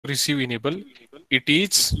receive enable, it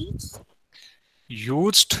is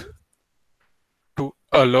used to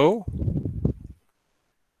allow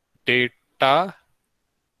data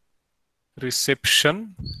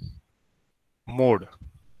reception mode.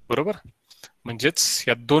 बरोबर, म्हणजेच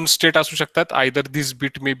या दोन स्टेट असू शकतात, either this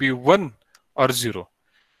bit may be 1 or 0.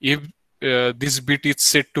 If this bit is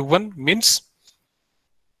set to 1 means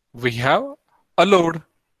we have allowed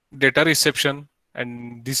data reception, and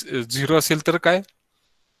this 0 असेल तर काय,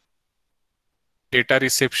 data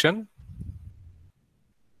reception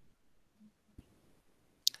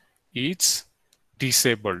is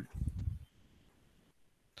disabled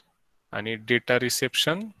आणि data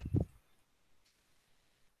reception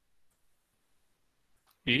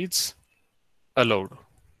is allowed.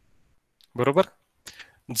 बरोबर,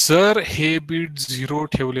 जर हे बीट 0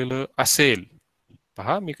 ठेवलेलं असेल,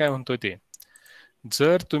 पहा मी काय म्हणतोय ते,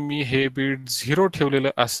 जर तुम्ही हे बीट 0 ठेवलेलं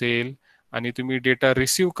असेल आणि तुम्ही डेटा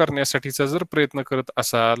रिसीव्ह करण्यासाठीचा जर प्रयत्न करत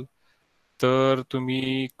असाल, तर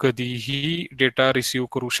तुम्ही कधीही डेटा रिसीव्ह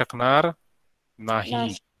करू शकणार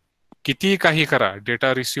नाही. किती काही करा,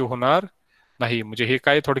 डेटा रिसीव्ह होणार नाही. म्हणजे हे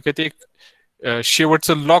काय थोडक्यात एक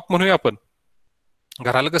शेवटचं लॉक म्हणूया आपण.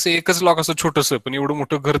 घराला कसं एकच लॉक असं छोटंसं, पण एवढं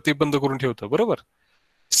मोठं घर ते बंद करून ठेवतं, बरोबर.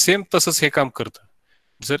 सेम तसंच हे काम करतं.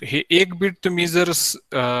 जर हे एक बीट तुम्ही जर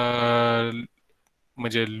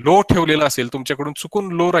म्हणजे लो ठेवलेलं असेल, तुमच्याकडून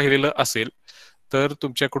चुकून लो राहिलेलं असेल, तर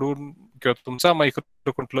तुमच्याकडून किंवा तुमचा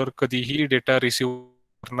मायक्रो कंट्रोलर कधीही डेटा रिसीव्ह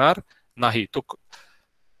करणार नाही. तो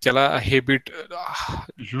त्याला हे बीट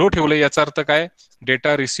लो ठेवलं याचा अर्थ काय,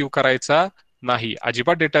 डेटा रिसीव्ह करायचा नाही,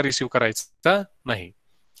 अजिबात डेटा रिसीव्ह करायचा नाही.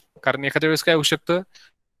 कारण एखाद्या वेळेस काय होऊ शकतं,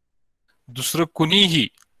 दुसरं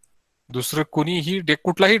कुणीही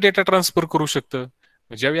कुठलाही डेटा ट्रान्सफर करू शकतं.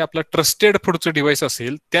 ज्यावेळी आपला ट्रस्टेड पुढचं डिव्हाइस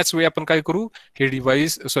असेल, त्याच वेळी आपण काय करू,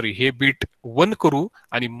 हे बीट 1 करू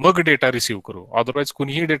आणि मग डेटा रिसीव्ह करू. अदरवाईज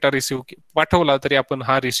कुणीही डेटा रिसीव्ह पाठवला तरी आपण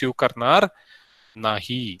हा रिसीव्ह करणार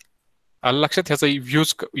नाही. आलं लक्षात, ह्याचा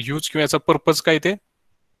यूज किंवा याचा पर्पज काय ते.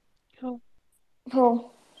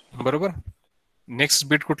 हो बरोबर. नेक्स्ट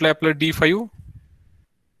बीट कुठला आहे आपलं, D5.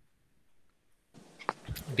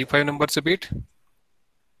 D5 नंबरचं बीट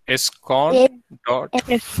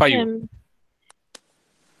SCON.5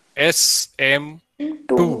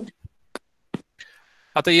 SM2.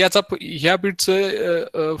 आता ह्या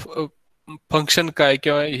बीटचं फंक्शन काय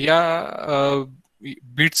किंवा ह्या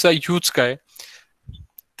बीटचा यूज काय,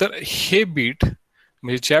 तर हे बीट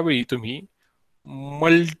म्हणजे ज्यावेळी तुम्ही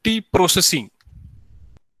मल्टी प्रोसेसिंग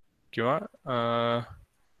किंवा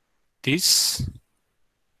दिस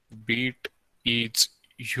bit is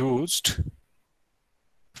used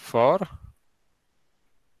for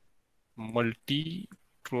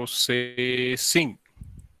multi-processing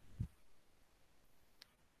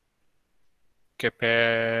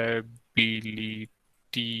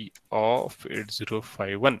capability of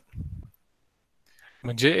 8051.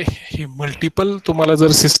 म्हणजे हे मल्टिपल तुम्हाला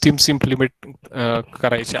जर सिस्टीम्स इम्प्लिमेंट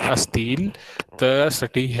करायच्या असतील तर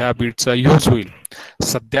साठी ह्या बीटचा यूज होईल.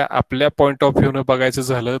 सध्या आपल्या पॉइंट ऑफ व्ह्यूनं बघायचं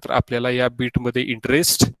झालं तर आपल्याला या बीटमध्ये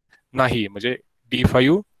इंटरेस्ट नाही. म्हणजे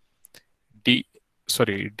D5,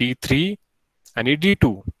 D3 आणि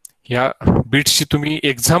D2 ह्या बीट्सची तुम्ही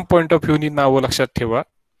एक्झाम पॉइंट ऑफ व्ह्यूनी नावं लक्षात ठेवा.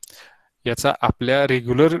 याचा आपल्या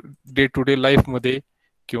रेग्युलर डे टू डे लाईफमध्ये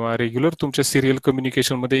किंवा रेग्युलर तुमच्या सिरियल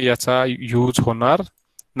कम्युनिकेशन मध्ये याचा यूज होणार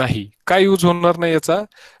नाही. काय यूज होणार नाही याचा,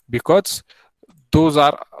 because those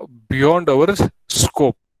R beyond our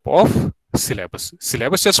scope of syllabus.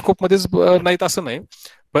 सिलेबसच्या scope मध्येच नाहीत असं नाही,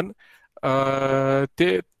 पण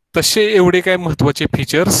ते तसे एवढे काय महत्वाचे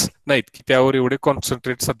फीचर्स नाहीत की त्यावर एवढे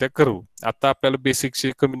कॉन्सन्ट्रेट सध्या करू. आता आपल्याला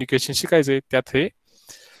बेसिकचे कम्युनिकेशन शिकायचंय, त्यात हे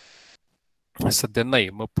सध्या नाही.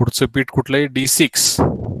 मग पुढचं बीट कुठलं आहे, D6.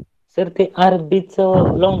 सर ते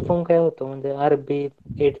RB-चं लॉंग फॉर्म काय होतो, म्हणजे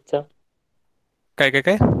RB8चा काय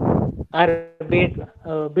RB8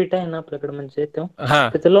 बीट आहे ना आपल्याकडे, म्हणजे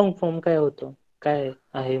त्याचं लॉंग फॉर्म काय होतो, काय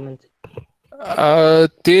आहे म्हणजे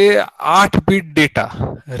ते 8 bit data,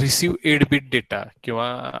 receive 8 bit data किंवा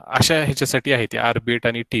अशा ह्याच्यासाठी आहे ते RB8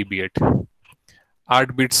 आणि TB8.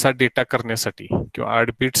 8 बीट्सचा डेटा करण्यासाठी किंवा 8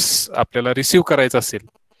 बीट्स आपल्याला रिसीव्ह करायचा असेल,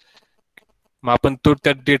 मग आपण तो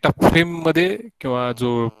त्या डेटा फ्रेम मध्ये किंवा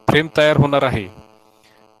जो फ्रेम तयार होणार आहे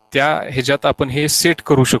त्या ह्याच्यात आपण हे सेट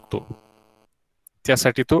करू शकतो.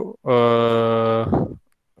 त्यासाठी तो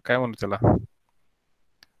काय म्हणू त्याला,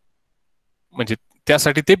 म्हणजे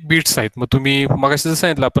त्यासाठी ते बीट्स आहेत. मग तुम्ही मगाशी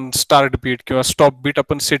सांगितलं आपण स्टार्ट बीट किंवा स्टॉप बीट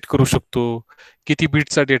आपण सेट करू शकतो. किती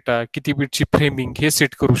बीटचा डेटा, किती बीटची फ्रेमिंग हे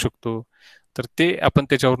सेट करू शकतो. तर ते आपण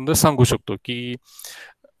त्याच्यावरून सांगू शकतो की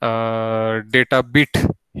डेटा बीट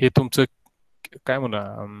हे तुमचं काय म्हणा,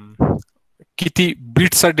 किती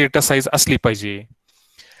बीटचा डेटा साईज असली पाहिजे.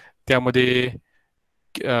 त्यामध्ये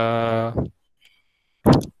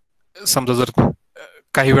समजा जर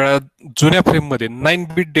काही वेळा जुन्या फ्रेममध्ये 9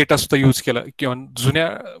 बिट डेटा सुद्धा यूज केला किंवा जुन्या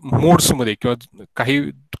मोड्समध्ये किंवा काही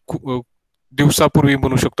दिवसापूर्वी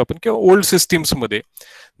म्हणू शकतो आपण किंवा ओल्ड सिस्टीम्समध्ये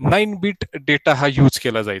 9 बिट डेटा हा यूज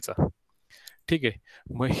केला जायचा. ठीक आहे.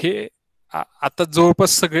 मग हे आता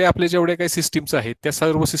जवळपास सगळे आपले जेवढे काही सिस्टीम्स आहेत त्या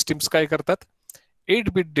सर्व सिस्टीम्स काय करतात, 8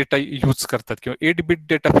 बिट डेटा यूज करतात किंवा 8 बिट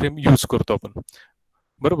डेटा फ्रेम यूज करतो आपण.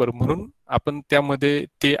 बरोबर. म्हणून आपण त्यामध्ये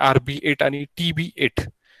ते RB8 आणि TB8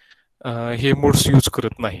 हे मोड्स यूज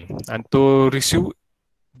करत नाही. आणि तो रिसिव्ह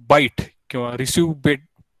बाईट किंवा रिसिव्ह बेट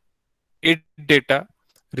 8 डेटा,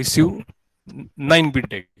 रिसिव्ह 9 बिट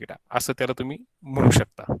डेटा असं त्याला तुम्ही म्हणू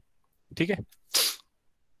शकता. ठीक आहे.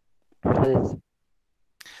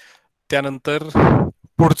 त्यानंतर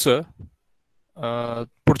पुढचं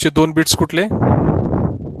पुढचे 2 बिट्स कुठले?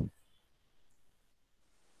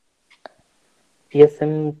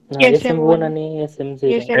 SM1 आणि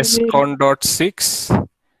SM0. SCON.6,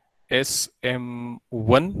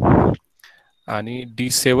 SM1 आणि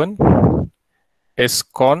D7,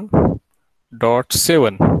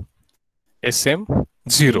 SCON.7,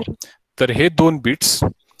 SM0. तर हे 2 बिट्स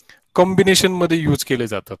कॉम्बिनेशन मध्ये यूज केले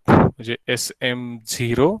जातात, म्हणजे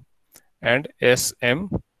SM0 अँड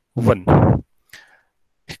SM1.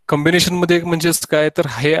 कॉम्बिनेशन मध्ये म्हणजेच काय, तर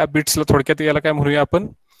हे बिट्सला थोडक्यात याला काय म्हणूया आपण,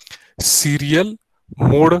 सिरियल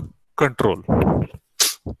मोड कंट्रोल.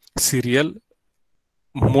 सिरियल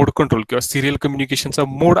मोड कंट्रोल किंवा सिरियल कम्युनिकेशनचा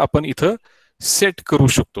मोड आपण इथं सेट करू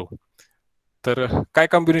शकतो. तर काय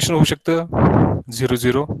कॉम्बिनेशन होऊ शकतं,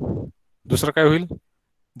 00, दुसरं काय होईल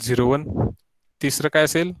 01, तिसरं काय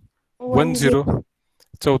असेल 10,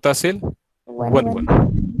 चौथा असेल 11.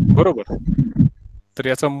 बरोबर. तर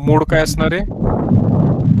याचा मोड काय असणार आहे,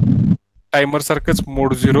 टायमर सारखंच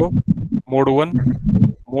मोड 0, मोड 1,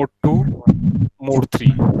 मोड 2, मोड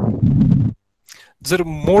 3. जर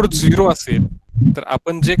मोड 0 असेल तर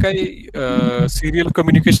आपण जे काही सिरियल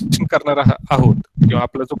कम्युनिकेशन करणार आहोत किंवा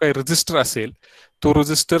आपला जो काही रजिस्टर असेल तो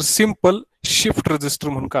रजिस्टर सिंपल शिफ्ट रजिस्टर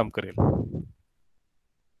म्हणून काम करेल.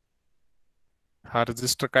 हा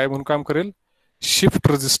रजिस्टर काय म्हणून काम करेल, शिफ्ट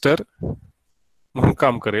रजिस्टर म्हणून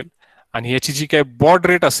काम करेल. आणि याची जी काही बॉड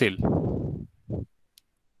रेट असेल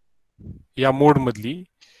या मोड मधली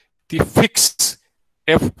ती फिक्स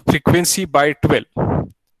एफ फ्रिक्वेन्सी बाय 12.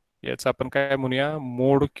 याचं आपण काय म्हणूया,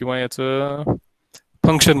 मोड किंवा याचं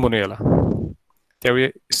फंक्शन म्हणू याला. त्यावेळी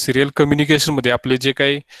सिरियल कम्युनिकेशन मध्ये आपले जे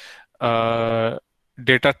काही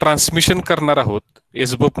डेटा ट्रान्समिशन करणार आहोत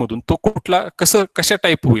एसबफ मधून, तो कुठला कशा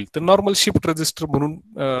टाईप होईल, तर नॉर्मल शिफ्ट रजिस्टर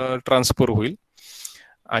म्हणून ट्रान्सफर होईल.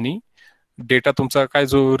 आणि डेटा तुमचा काय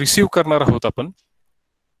जो रिसिव्ह करणार आहोत आपण,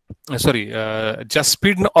 सॉरी ज्या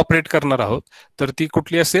स्पीडनं ऑपरेट करणार आहोत, तर ती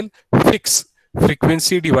कुठली असेल, फिक्स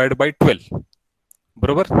फ्रिक्वेन्सी डिवाइड बाय 12.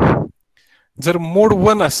 बरोबर. जर मोड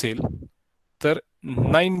 1 असेल तर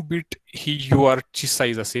 9 बिट ही UART ची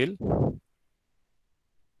साईज असेल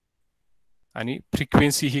आणि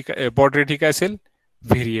फ्रिक्वेन्सी ही काय, बॉड रेट ही काय असेल,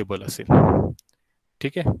 व्हेरिएबल असेल.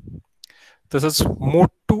 ठीक आहे. तसंच मोड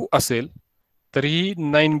 2 असेल तर ही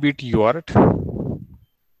 9 बिट UART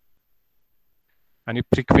आणि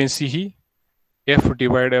frequency he F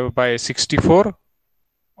divided by 64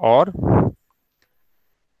 और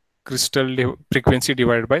क्रिस्टल फ्रिक्वेन्सी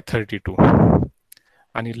डिवाइड बाय 32.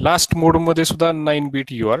 आणि लास्ट मोड मध्ये सुद्धा 9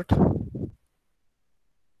 बिट UART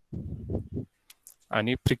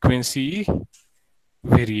आणि फ्रिक्वेन्सी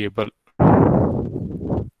व्हेरिएबल.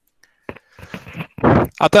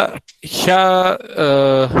 आता ह्या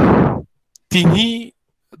तिन्ही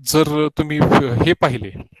जर तुम्ही हे पाहिले,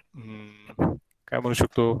 काय म्हणू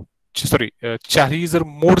शकतो, सॉरी चारही जर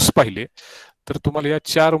मोड्स पाहिले तर तुम्हाला या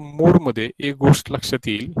 4 मोड मध्ये एक गोष्ट लक्षात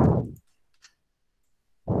येईल,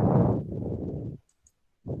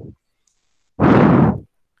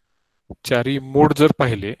 चारही मोड जर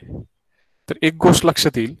पाहिले तर एक गोष्ट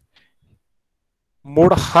लक्षात येईल,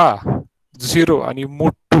 मोड हा 0 आणि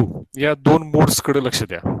मोड 2 या 2 मोड्स कडे लक्ष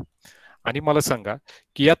द्या आणि मला सांगा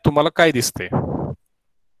की यात तुम्हाला काय दिसतंय.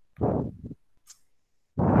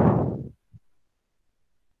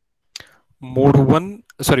 मोड 1,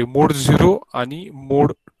 सॉरी मोड 0 आणि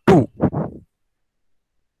मोड 2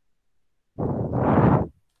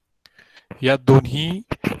 या दोन्ही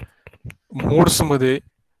मोड्स मध्ये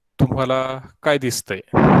तुम्हाला काय दिसतंय,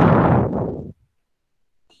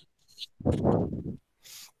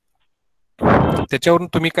 त्याच्यावरून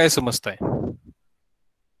तुम्ही काय समजताय.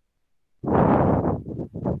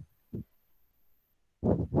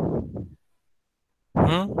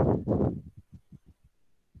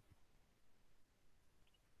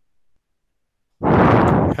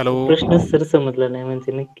 हॅलो. प्रश्न सर समजला नाही,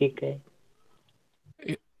 म्हणजे नक्की काय.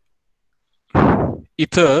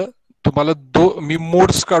 इथं तुम्हाला मी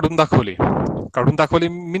मोड्स काढून दाखवले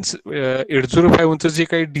मीन्स 8051चं जे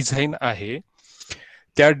काही डिझाईन आहे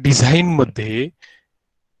त्या डिझाईन मध्ये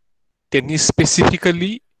त्यांनी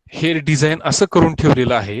स्पेसिफिकली हे डिझाईन असं करून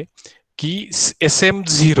ठेवलेलं आहे की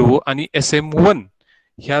SM0 आणि SM1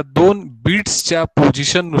 ह्या 2 बिट्सच्या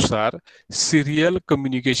पोझिशन नुसार सिरियल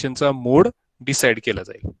कम्युनिकेशनचा मोड डिसाइड केला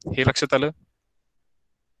जाईल. हे लक्षात आलं?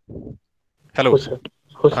 हॅलो. हो सर.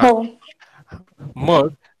 हो हा. सर. मग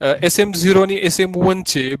SM0 आणि SM1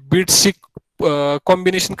 चे बिट्सची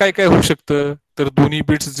कॉम्बिनेशन काय काय होऊ शकतं? तर दोन्ही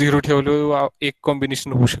बिट्स 0 ठेवलं एक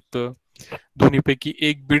कॉम्बिनेशन होऊ शकतं. दोन्हीपैकी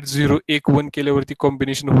एक बिट 0 1 1 केल्यावरती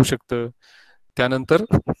कॉम्बिनेशन होऊ शकतं. त्यानंतर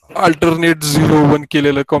अल्टरनेट 0 1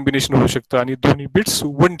 केलेलं कॉम्बिनेशन होऊ शकतं आणि दोन्ही बिट्स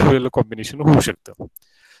 1 ठेवलेलं कॉम्बिनेशन होऊ शकतं.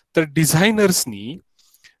 तर डिझायनर्सनी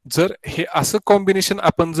जर हे असं कॉम्बिनेशन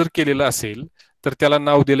आपण जर केलेलं असेल तर त्याला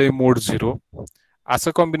नाव दिलंय मोड 0.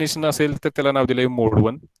 असं कॉम्बिनेशन असेल तर त्याला नाव दिलंय मोड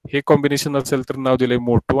 1. हे कॉम्बिनेशन असेल तर नाव दिलंय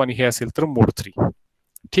मोड 2 आणि हे असेल तर मोड 3.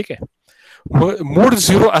 ठीक आहे. मोड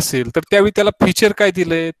 0 असेल तर त्यावेळी त्याला फीचर काय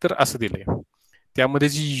दिलंय तर असं दिलंय. त्यामध्ये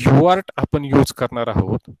जी युआर्ट आपण यूज करणार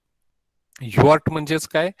आहोत, युआर्ट म्हणजेच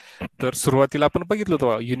काय तर सुरुवातीला आपण बघितलं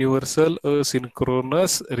होतं युनिव्हर्सल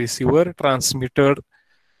सिंक्रोनस रिसिव्हर ट्रान्समिटर,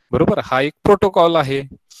 बरोबर. हा एक प्रोटोकॉल आहे.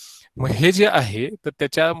 मग हे जे आहे तर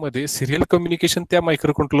त्याच्यामध्ये सिरियल कम्युनिकेशन त्या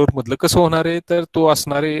मायक्रो कंट्रोलर मधलं कसं होणार आहे तर तो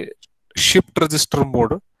असणार आहे शिफ्ट रजिस्टर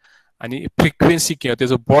मोड आणि फ्रिक्वेन्सी किंवा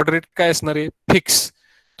त्याचं बॉड रेट काय असणार आहे फिक्स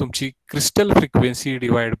तुमची क्रिस्टल फ्रिक्वेन्सी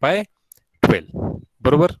डिवाइड बाय 12,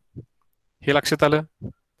 बरोबर. हे लक्षात आलं?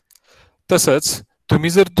 तसंच तुम्ही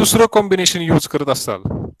जर दुसरं कॉम्बिनेशन यूज करत असाल,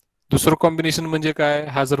 दुसरं कॉम्बिनेशन म्हणजे काय,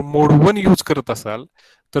 हा जर मोड 1 यूज करत असाल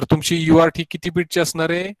तर तुमची युआर्ट ही किती बिटची असणार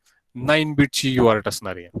आहे 9 बिटची युआर्ट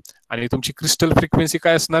असणार आहे आणि तुमची क्रिस्टल फ्रिक्वेन्सी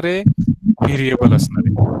काय असणार आहे व्हेरिएबल असणार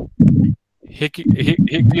आहे. हे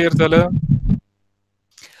क्लिअर झालं?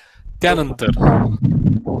 त्यानंतर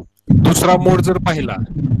दुसरा मोड जर पाहिला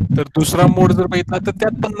तर दुसरा मोड जर बघितला तर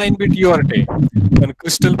त्यात पण 9 बिट युआर्ट आहे पण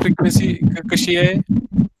क्रिस्टल फ्रिक्वेन्सी कशी आहे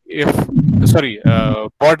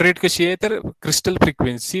बॉड रेट कशी आहे तर क्रिस्टल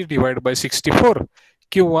फ्रिक्वेन्सी डिवाइड बाय 64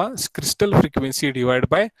 किंवा क्रिस्टल फ्रिक्वेन्सी डिवाइड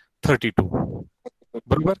बाय 32,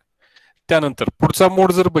 बरोबर. त्यानंतर पुढचा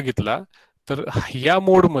मोड जर बघितला तर या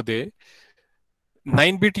मोडमध्ये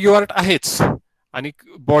 9 बिट युआर्ट आहेच आणि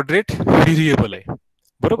बॉड रेट व्हेरिएबल आहे,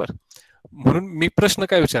 बरोबर. म्हणून मी प्रश्न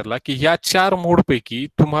काय विचारला की या 4 मोड पैकी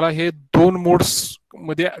तुम्हाला हे 2 मोड्स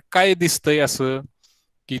मध्ये काय दिसतंय असं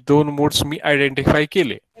की 2 मोड्स मी आयडेंटिफाय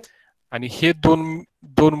केले आणि हे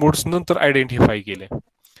दोन मोड्स नंतर आयडेंटिफाय केले.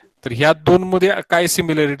 तर ह्या 2 मध्ये काय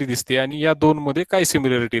सिमिलरिटी दिसते आणि या 2 मध्ये काय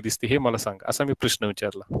सिमिलरिटी दिसते हे मला सांग, असा मी प्रश्न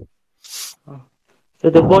विचारला. तर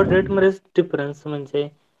ते बॉड रेट मध्येच डिफरन्स म्हणजे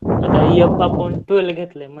आता F/12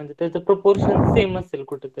 घेतलंय म्हणजे त्याचं प्रपोर्शन सेम असेल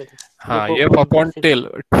कुठेतरी. हा,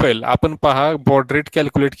 F/12 आपण पहा बॉड रेट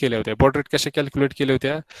कॅल्क्युलेट केल्या होत्या. बॉड रेट कशा कॅल्क्युलेट केल्या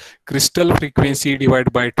होत्या क्रिस्टल फ्रिक्वेन्सी डिवाइड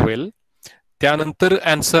बाय 12. त्यानंतर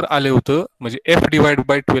आन्सर आले होतं म्हणजे F डिवाइड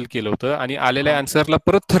बाय 12 केलं होतं आणि आलेल्या आन्सरला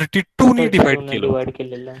परत 32 ने डिवाइड केलं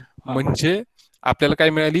होतं. म्हणजे आपल्याला काय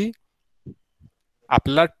मिळाली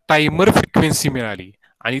आपला टायमर फ्रिक्वेन्सी मिळाली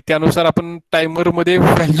आणि त्यानुसार आपण टायमर मध्ये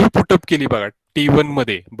व्हॅल्यू पुटअप केली बघा T1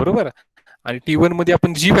 मध्ये, बरोबर. आणि T1 मध्ये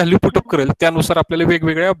आपण जी व्हॅल्यू पुटअप करेल त्यानुसार आपल्याला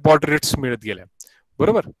वेगवेगळ्या बॉड रेट्स मिळत गेल्या,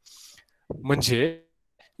 बरोबर. म्हणजे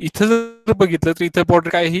इथं जर बघितलं तर इथं बॉर्डर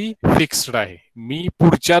काय ही फिक्स्ड आहे. मी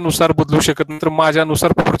पुढच्यानुसार बदलू शकत नाही तर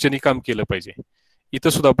माझ्यानुसार पुढच्यानी काम केलं पाहिजे. इथं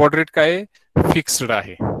सुद्धा बॉर्डर रेट काय फिक्स्ड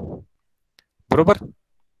आहे, बरोबर.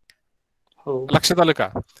 लक्षात आलं का?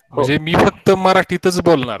 म्हणजे मी फक्त मराठीतच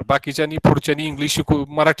बोलणार, बाकीच्यानी पुढच्यानी इंग्लिश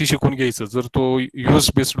मराठी शिकून घ्यायचं जर तो युएस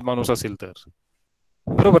बेस्ड माणूस असेल तर,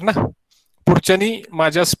 बरोबर ना. पुढच्यानी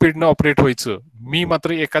माझ्या स्पीडनं ऑपरेट व्हायचं, मी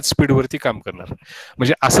मात्र एकाच स्पीडवरती काम करणार.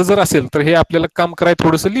 म्हणजे असं जर असेल तर हे आपल्याला काम करायला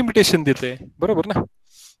थोडंसं लिमिटेशन देते, बरोबर ना.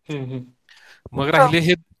 मग राहिले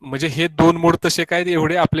हे म्हणजे हे 2 मोड तसे काय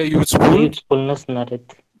एवढे आपल्या युजफुल नसणार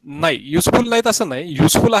आहेत. नाही, युजफुल नाहीत असं नाही,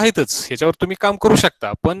 युजफुल आहेतच, ह्याच्यावर तुम्ही काम करू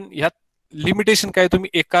शकता. पण ह्यात लिमिटेशन काय तुम्ही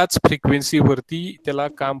एकाच फ्रिक्वेन्सीवरती त्याला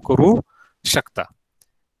काम करू शकता,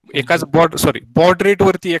 एकाच बॉड रेट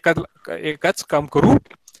वरती एकाच काम करू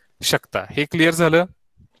शकता. हे क्लिअर झालं?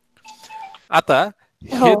 आता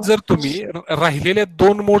हे जर तुम्ही राहिलेल्या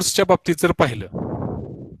 2 मोड्सच्या बाबतीत जर पाहिलं,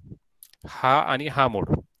 हा आणि हा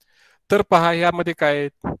मोड, तर पहा यामध्ये काय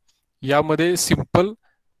यामध्ये सिंपल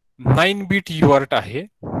 9 बिट युआर्ट आहे,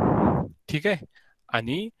 ठीक आहे.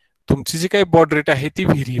 आणि तुमची जी काही बॉड रेट आहे ती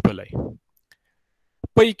व्हेरिएबल आहे.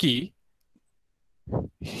 पैकी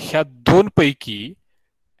ह्या 2 पैकी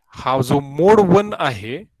हा जो मोड 1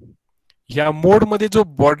 आहे या मोड मध्ये जो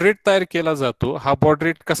बॉड रेट तयार केला जातो, हा बॉड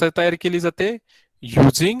रेट कसा तयार केली जाते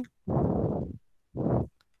युजिंग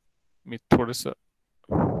मी थोडस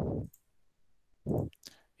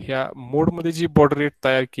ह्या मोडमध्ये जी बॉर्डर रेट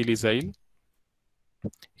तयार केली जाईल,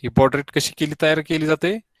 ही बॉर्डर रेट कशी तयार केली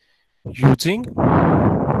जाते? Using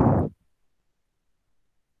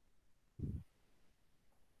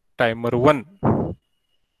timer 1.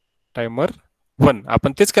 टायमर 1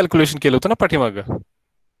 आपण तेच कॅल्क्युलेशन केलं होतं ना पाठीमागं,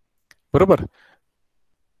 बरोबर?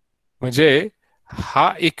 म्हणजे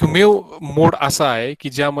हा एकमेव मोड असा आहे की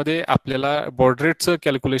ज्यामध्ये आपल्याला बॉर्डर रेटचं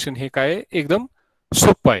कॅल्क्युलेशन हे काय एकदम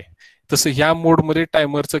सोपं आहे. तसं ह्या मोडमध्ये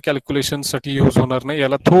टायमरचं कॅल्क्युलेशनसाठी यूज होणार नाही.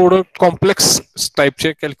 याला थोडं कॉम्प्लेक्स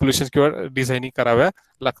टाईपचे कॅल्क्युलेशन किंवा डिझायनिंग कराव्या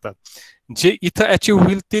लागतात. जे इथं अचीव्ह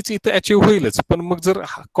होईल तेच इथं अचीव्ह होईलच, पण मग जर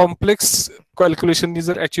कॉम्प्लेक्स कॅल्क्युलेशन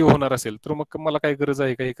जर अचीव्ह होणार असेल तर मग मला काय गरज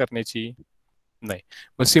आहे का हे करण्याची? नाही.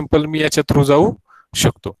 मग सिंपल मी याच्या थ्रू जाऊ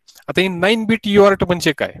शकतो. आता ही 9 बिट युआर्ट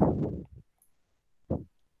म्हणजे काय?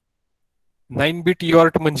 9 बिट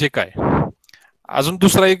युआर्ट म्हणजे काय? अजून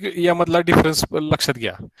दुसरा एक यामधला डिफरन्स लक्षात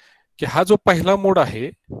घ्या की हा जो पहिला मोड आहे,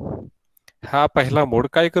 हा पहिला मोड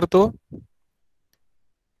काय करतो?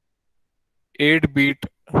 8 bit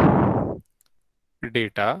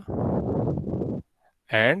data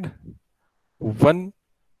and 1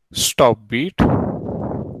 stop bit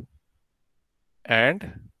and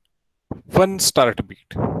 1 start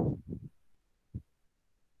bit.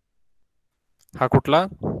 हा कुठला?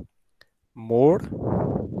 मोड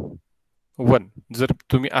 1. जर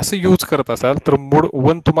तुम्ही असं यूज करत असाल तर मोड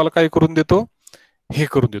 1 तुम्हाला काय करून देतो? हे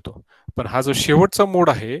करून देतो. पण हा जो शेवटचा मोड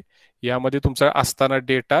आहे यामध्ये तुमचा असताना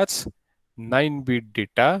डेटाच 9 bit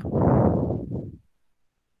data,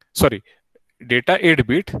 sorry, data 8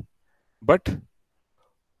 bit but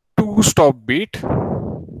 2 stop bit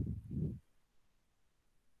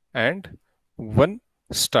and 1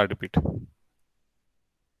 start bit.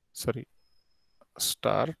 Sorry,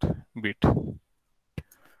 start bit.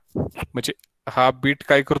 म्हणजे हा बीट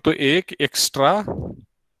काय करतो? एक एक्स्ट्रा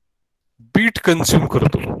बीट कन्झ्युम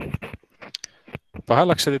करतो. पहा,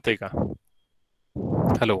 लक्षात येतंय का?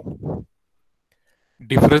 हॅलो.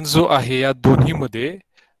 डिफरन्स जो आहे या दोन्हीमध्ये,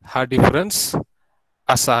 हा डिफरन्स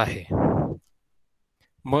असा आहे.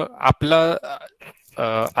 मग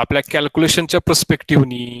आपल्या कॅल्क्युलेशनच्या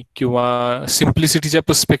पर्स्पेक्टिव्हनी किंवा सिम्प्लिसिटीच्या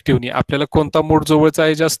पर्स्पेक्टिव्हनी आपल्याला कोणता मोड जवळचा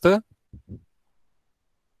आहे जास्त?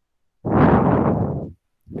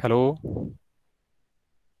 हॅलो.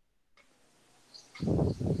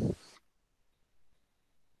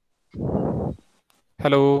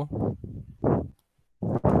 हॅलो.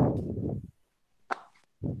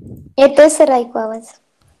 येतोय सर ऐकू आवाज.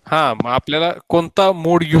 हा, मग आपल्याला कोणता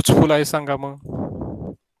मोड युजफुल आहे सांगा मग?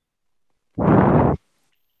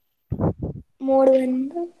 मोड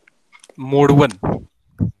 1. मोड 1.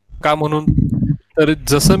 का म्हणून? तर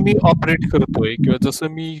जसं मी ऑपरेट करतोय किंवा जसं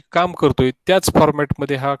मी काम करतोय त्याच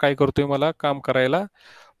फॉर्मॅटमध्ये हा काय करतोय? मला काम करायला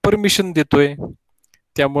परमिशन देतोय.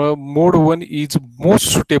 त्यामुळं मोड 1 is most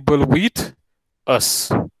suitable with us.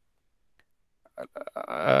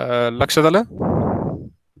 लक्षात आलं?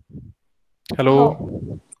 हॅलो. हो.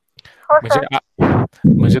 हो म्हणजे सर.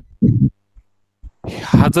 म्हणजे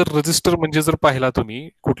हा जर रजिस्टर म्हणजे जर पाहिला तुम्ही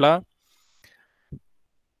कुठला,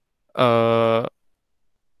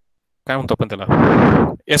 काय म्हणतो आपण त्याला,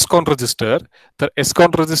 एस्कॉन रजिस्टर, तर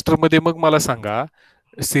एस्कॉन रजिस्टर मध्ये मग मला सांगा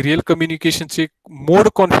सिरियल कम्युनिकेशनचे मोड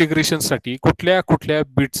कॉन्फिगरेशनसाठी कुठल्या कुठल्या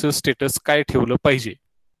बिटचं स्टेटस काय ठेवलं पाहिजे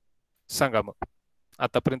सांगा मग.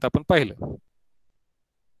 आतापर्यंत आपण पाहिलं.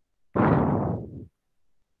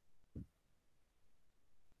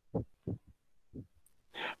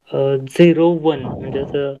 0-1 म्हणजे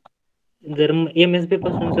असं जर MSB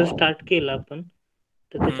पासून जर स्टार्ट केलं आपण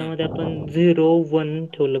तर त्याच्यामध्ये आपण 0-1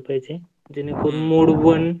 ठेवलं पाहिजे जेणेकरून मोड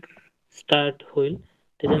 1 स्टार्ट होईल.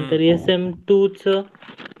 त्याच्यानंतर SM2 च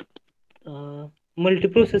मल्टी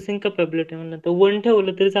प्रोसेसिंग कॅपॅबिलिटी म्हणलं तर 1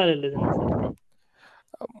 ठेवलं तरी चालेलच ना सर ते?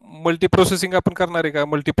 मल्टी प्रोसेसिंग आपण करणार आहे का?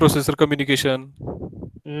 मल्टी प्रोसेसर कम्युनिकेशन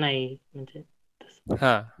नाही म्हणजे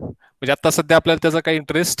हा, म्हणजे आता सध्या आपल्याला त्याचा काही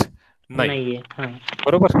इंटरेस्ट नाही, नाहीये. हा,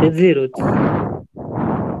 बरोबर? ते 0च.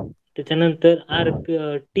 त्याच्यानंतर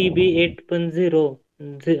TB8 पण 0,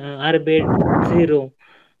 RB8 0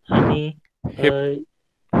 आणि हे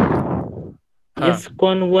हा,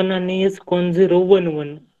 एसकॉन 1 आणि एसकॉन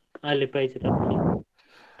 011 आले पाहिजेत आपले.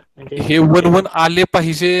 म्हणजे हे 1-1 आले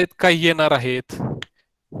पाहिजेत का येणार आहेत?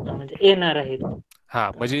 म्हणजे येणार आहेत. हा,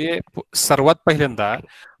 म्हणजे सर्वात पहिल्यांदा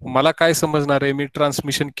मला काय समजणार आहे, मी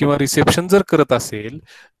ट्रान्समिशन किंवा रिसेप्शन जर करत असेल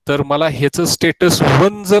तर मला ह्याचं स्टेटस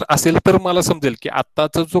 1 जर असेल तर मला समजेल की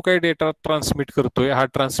आत्ताचा जो काही डेटा ट्रान्समिट करतोय हा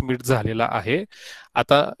ट्रान्समिट झालेला आहे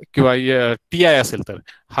आता, किंवा TI असेल तर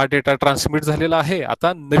हा डेटा ट्रान्समिट झालेला आहे,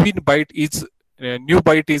 आता नवीन bite is new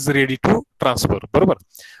bite is ready to transfer. बरोबर,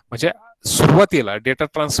 म्हणजे सुरुवातीला डेटा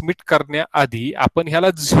ट्रान्समिट करण्याआधी आपण ह्याला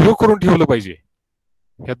 0 करून ठेवलं पाहिजे.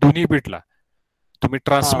 ह्या दोन्ही बिटला तुम्ही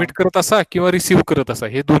ट्रान्समिट करत असा किंवा रिसीव्ह करत असा,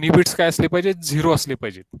 हे दोन्ही बिट्स काय असले पाहिजे, 0 असले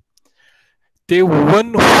पाहिजेत. ते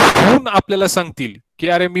 1 होऊन आपल्याला सांगतील की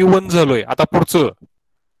अरे मी 1 झालोय, आता पुढचं.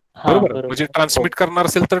 बरोबर, म्हणजे ट्रान्समिट करणार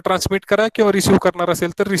असेल तर ट्रान्समिट करा किंवा रिसीव्ह करणार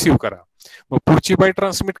असेल तर रिसीव्ह करा. मग पुढची बाईट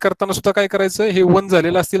ट्रान्समिट करताना सुद्धा काय करायचं, हे 1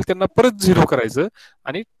 झालेलं असतील त्यांना परत 0 करायचं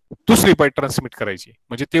आणि दुसरी बाईट ट्रान्समिट करायची.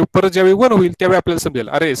 म्हणजे ते परत ज्यावेळी 1 होईल त्यावेळी आपल्याला समजेल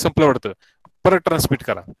अरे संपलं वाटतं, परत ट्रान्समिट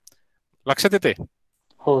करा. लक्षात येते?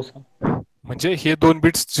 हो सर. म्हणजे हे 2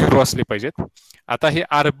 बिट्स 0 असले पाहिजेत. आता हे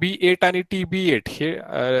RB8 आणि TB8 हे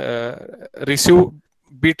रिसिव्ह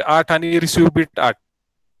बिट 8 आणि रिसिव्ह बिट 8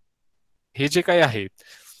 हे जे काही आहेत,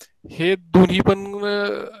 हे दोन्ही पण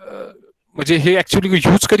म्हणजे हे ऍक्च्युअली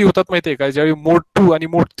यूज कधी होतात माहितीये का, ज्यावेळी मोड 2 आणि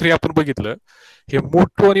मोड 3 आपण बघितलं. हे मोड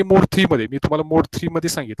 2 आणि मोड 3 मध्ये, मी तुम्हाला मोड 3 मध्ये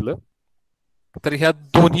सांगितलं, तर ह्या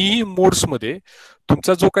दोन्ही मोड्स मध्ये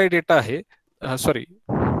तुमचा जो काही डेटा आहे, सॉरी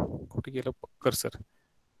कुठे गेलं कर्सर,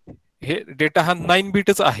 हे डेटा हा 9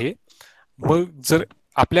 बिटच आहे. मग जर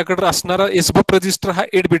आपल्याकडे असणारा एसबप रजिस्टर हा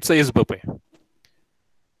 8 बिटचा एसबप आहे.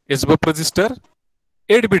 एसबप रजिस्टर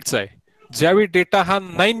 8 बिटचा आहे. ज्यावेळी डेटा हा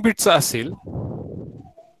 9 बिटचा असेल,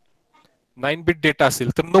 9 बिट डेटा असेल,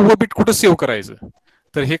 तर 9 बिट कुठं सेव्ह करायचं,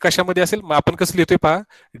 तर हे कशामध्ये असेल, मग आपण कसं लिहितोय पहा,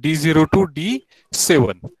 D0 to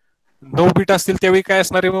D7. 9 बिट असतील त्यावेळी काय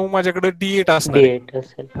असणार आहे, मग माझ्याकडे D8 असणार आहे. D8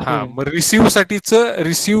 असेल. हा, मग रिसिव्ह साठीच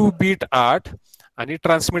रिसिव्ह बीट 8 आणि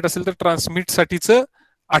ट्रान्समिट असेल तर ट्रान्समिट साठीच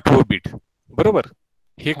 8वं बीट. बरोबर,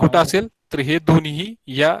 हे कुठं असेल, तर हे दोन्ही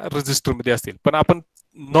या रजिस्टरमध्ये असतील. पण आपण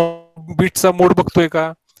 9 बिटचा मोड बघतोय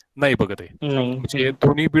का, नाही बघत आहे. म्हणजे हे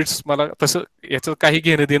दोन्ही बिट्स मला तसं याचं काही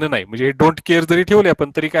घेणं देणं नाही. म्हणजे डोंट केअर जरी ठेवले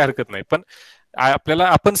आपण तरी काय हरकत नाही. पण आपल्याला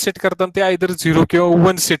आपण सेट करताना ते आयदर 0 किंवा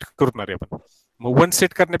 1 सेट करणार आहे आपण. मग 1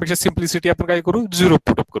 सेट करण्यापेक्षा सिम्प्लिसिटी आपण काय करू, 0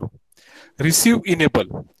 पुटअप करू. रिसिव्ह इनेबल,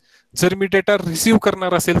 जर मी डेटा रिसीव्ह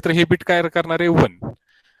करणार असेल तर हे बिट काय करणार आहे, 1.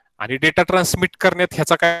 आणि डेटा ट्रान्समिट करण्यात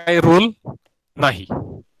ह्याचा काय रोल नाही.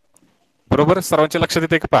 बरोबर, सर्वांच्या लक्षात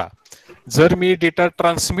येते का पहा, जर मी डेटा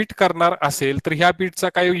ट्रान्समिट करणार असेल तर ह्या बिटचा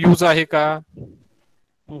काय यूज आहे का,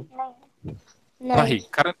 नाही.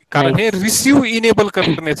 कारण हे रिसिव्ह इनेबल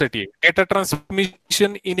करण्यासाठी, डेटा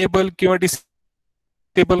ट्रान्समिशन इनेबल किंवा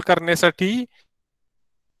डिसेबल करण्यासाठी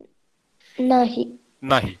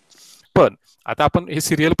नाही. पण आता आपण हे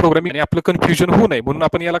सिरियल प्रोग्रामिंग आणि आपलं कन्फ्युजन होऊ नये म्हणून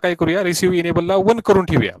आपण याला काय करूया, रिसिव्ह इनेबलला 1 करून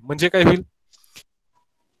ठेवूया. म्हणजे काय होईल,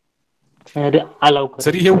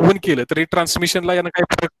 जरी हे 1 केलं तरी ट्रान्समिशनला यानं काय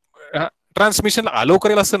फरक, ट्रान्समिशन अलाव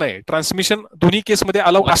करेल असं नाही, ट्रान्समिशन दोन्ही केसमध्ये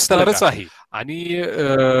अलाव असणारच आहे. आणि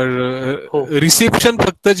रिसेप्शन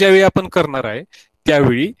फक्त ज्यावेळी आपण करणार आहे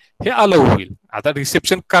त्यावेळी हे अलाव होईल. आता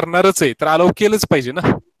रिसेप्शन करणारच आहे तर अलाव केलंच पाहिजे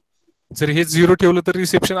ना. जर हे 0 ठेवलं तर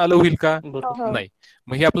रिसेप्शन अलाव होईल का, नाही.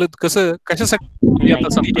 मग हे आपलं कसं, कशासाठी मी आता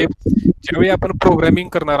सांगतोय, ज्यावेळी आपण प्रोग्रामिंग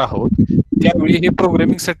करणार आहोत त्यावेळी हे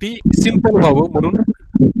प्रोग्रामिंगसाठी सिम्पल व्हावं म्हणून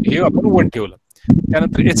हे आपण 1 ठेवलं.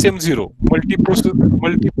 त्यानंतर SM0 मल्टी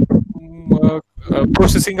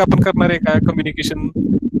प्रोसेसिंग आपण करणार आहे का, कम्युनिकेशन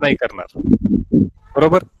नाही करणार.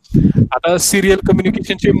 बरोबर, आता सिरियल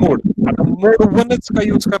कम्युनिकेशनचे मोड, आता मोड 1च का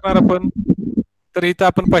यूज करणार आपण, तर इथं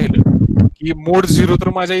आपण पाहिलं की मोड 0 तर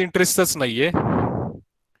माझ्या इंटरेस्टच नाहीये.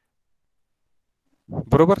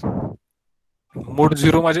 बरोबर, मोड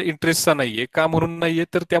 0 माझ्या इंटरेस्टचा नाहीये. का म्हणून नाहीये,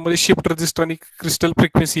 तर त्यामध्ये शिफ्ट रजिस्टर आणि क्रिस्टल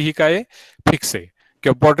फ्रिक्वेन्सी ही काय फिक्स आहे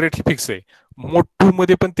किंवा बॉड रेट ही फिक्स आहे. मोड 2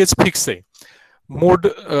 मध्ये पण तेच फिक्स आहे. मोड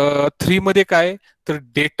 3 मध्ये काय, तर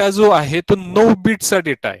डेटा जो आहे तो 9 बिटचा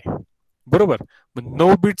डेटा आहे. बरोबर,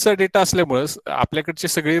 9 बिटचा डेटा असल्यामुळे आपल्याकडचे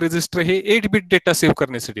सगळे रजिस्टर हे 8 बिट डेटा सेव्ह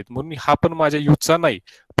करण्यासाठी, म्हणून हा पण माझ्या यूजचा नाही.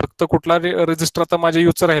 फक्त कुठला रजिस्टर आता माझ्या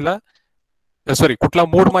यूजचा राहिला, सॉरी कुठला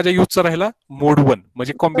मोड माझ्या यूजचा राहिला, मोड 1.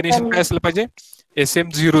 म्हणजे कॉम्बिनेशन काय असलं पाहिजे,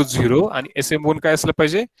 SM00 आणि SM1 काय असलं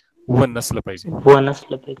पाहिजे, 1 असलं पाहिजे. 1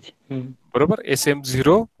 असलं पाहिजे. बरोबर,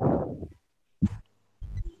 SM00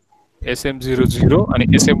 आणि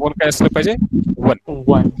SM1 काय असलं पाहिजे,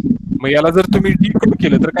 1. मग याला जर तुम्ही डिकोड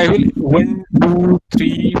केलं तर काय होईल, 1 2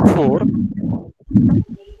 3 4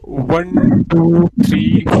 1 2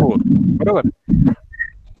 3 4. बरोबर,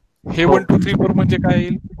 हे 1 2 3 4 म्हणजे काय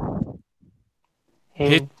येईल,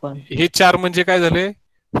 हे 4 म्हणजे काय झाले,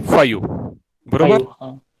 5.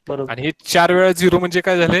 बरोबर, आणि हे 4 वेळा 0 म्हणजे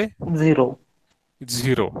काय झाले,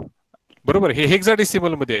 0. बरोबर, हे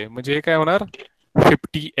हेक्साडेसिमल मध्ये आहे. म्हणजे हे काय होणार,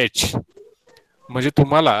 50H. म्हणजे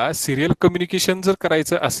तुम्हाला सिरियल कम्युनिकेशन जर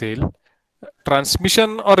करायचं असेल,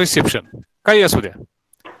 ट्रान्समिशन और रिसेप्शन काही असू द्या,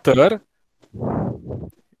 तर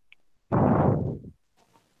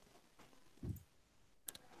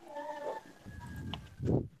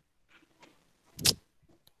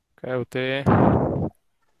काय होते,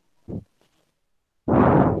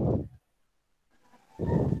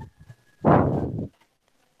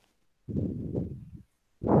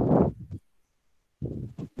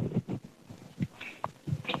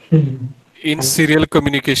 in serial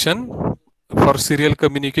communication, for serial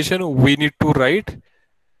communication we need to write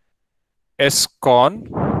scon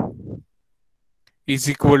is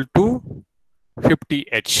equal to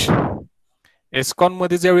 50h. एसकॉन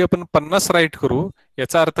मध्ये ज्यावेळी आपण 50 राईट करू,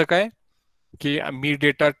 याचा अर्थ काय की मी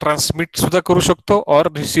डेटा ट्रान्समिट सुद्धा करू शकतो और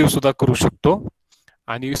रिसीव्ह सुद्धा करू शकतो.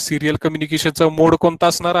 आणि सिरियल कम्युनिकेशनचा मोड कोणता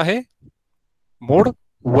असणार आहे, मोड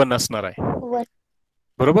 1 असणार आहे. वन.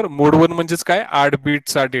 बरोबर. मोड 1 म्हणजेच काय, 8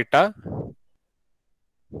 बीटचा डेटा.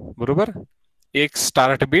 बरोबर. एक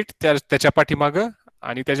स्टार्ट बीट त्याच्या पाठीमाग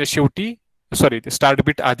आणि त्याच्या शेवटी, सॉरी, स्टार्ट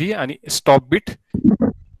बीट आधी आणि स्टॉप बीट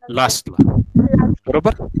लास्टला.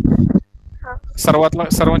 बरोबर. हा.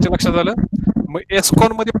 सर्वांच्या लक्षात आलं. मग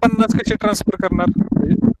एसकॉन मध्ये 50 कसे ट्रान्सफर करणार,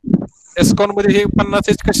 एसकॉन मध्ये हे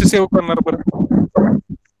 50 कसे सेव्ह करणार बरं.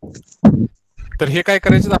 तर हे काय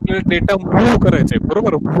करायचं, आपल्याला डेटा मूव्ह करायचा आहे.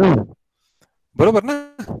 बरोबर, मूव्ह. बरोबर ना.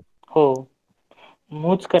 हो,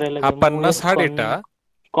 मूव्ह करायला हा लागेल. 50 हा डेटा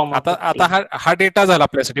कॉमा आता 50. हा डेटा झाला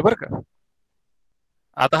आपल्यासाठी बरं का.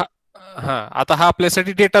 आता हा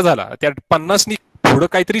आपल्यासाठी डेटा झाला. त्या 50 नी पुढे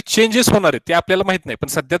काहीतरी चेंजेस होणार आहेत ते आपल्याला माहित नाही, पण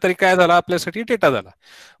सध्या तरी काय झाला, आपल्यासाठी डेटा झाला.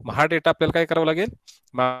 मग हा डेटा आपल्याला काय करावा लागेल,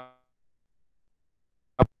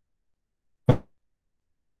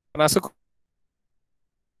 आपण असं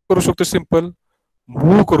करू शकतो, सिंपल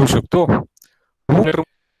मूव्ह करू शकतो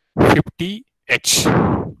 50h.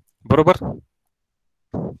 बरोबर.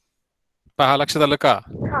 पहा, लक्षात आलं का.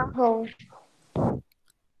 हो.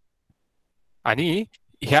 आणि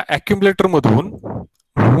ह्या अक्युमुलेटर मधून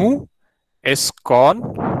मूव्ह एसकॉन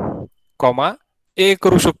कॉमा ए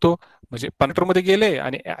करू शकतो. म्हणजे कन्व्हर्टर मध्ये गेले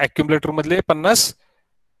आणि अक्युमुलेटर मधले 50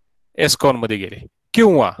 एसकॉन मध्ये गेले.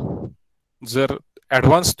 किंवा जर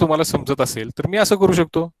ऍडव्हान्स तुम्हाला समजत असेल तर मी असं करू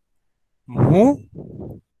शकतो, मूव्ह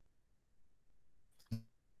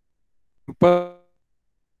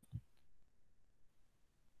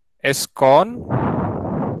एसकॉन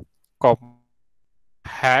कॉमा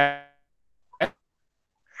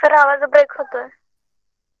सर आवाज ब्रेक होतोय.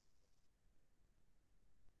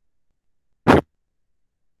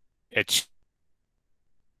 एच.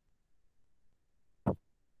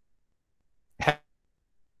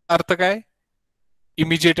 अर्थ काय,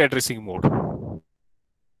 इमिजिएट ऍड्रेसिंग मोड.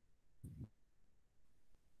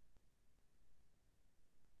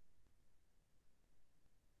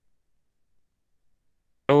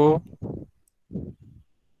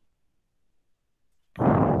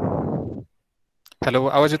 हॅलो,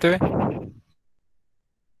 आवाज येतोय.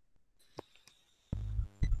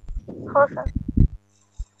 हो सर.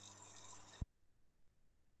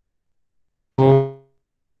 हो.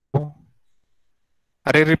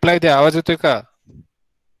 अरे रिप्लाय द्या, आवाज येतोय का.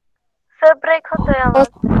 सर ब्रेक होतोय आवाज.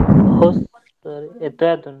 हो सर, येतोय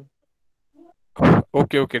अजून.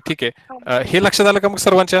 ओके ओके, ठीक आहे. हे लक्षात आलं का मग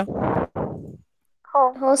सर्वांच्या. हो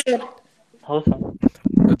हो सर. हो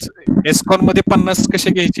सर. एसकॉन मध्ये 50 कसे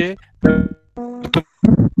घ्यायचे,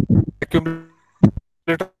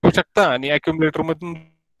 शकता आणि अक्युमुलेटर मधून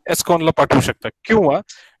एसकॉनला पाठवू शकता. किंवा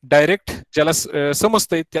डायरेक्ट ज्याला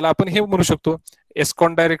समजतंय त्याला आपण हे म्हणू शकतो,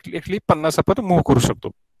 एसकॉन डायरेक्टली 50 आपण मूव्ह करू शकतो.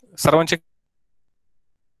 सर्वांचे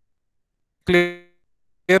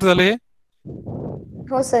क्लिअर झालं हे.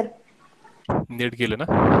 हो सर. नीट गेलं ना.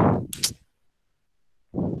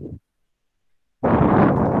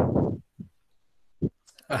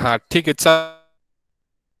 हा ठीक आहे.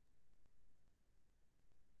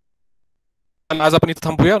 आज आपण इथे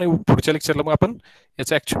थांबूया आणि पुढच्या लेक्चरला मग आपण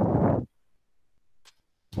याचा actual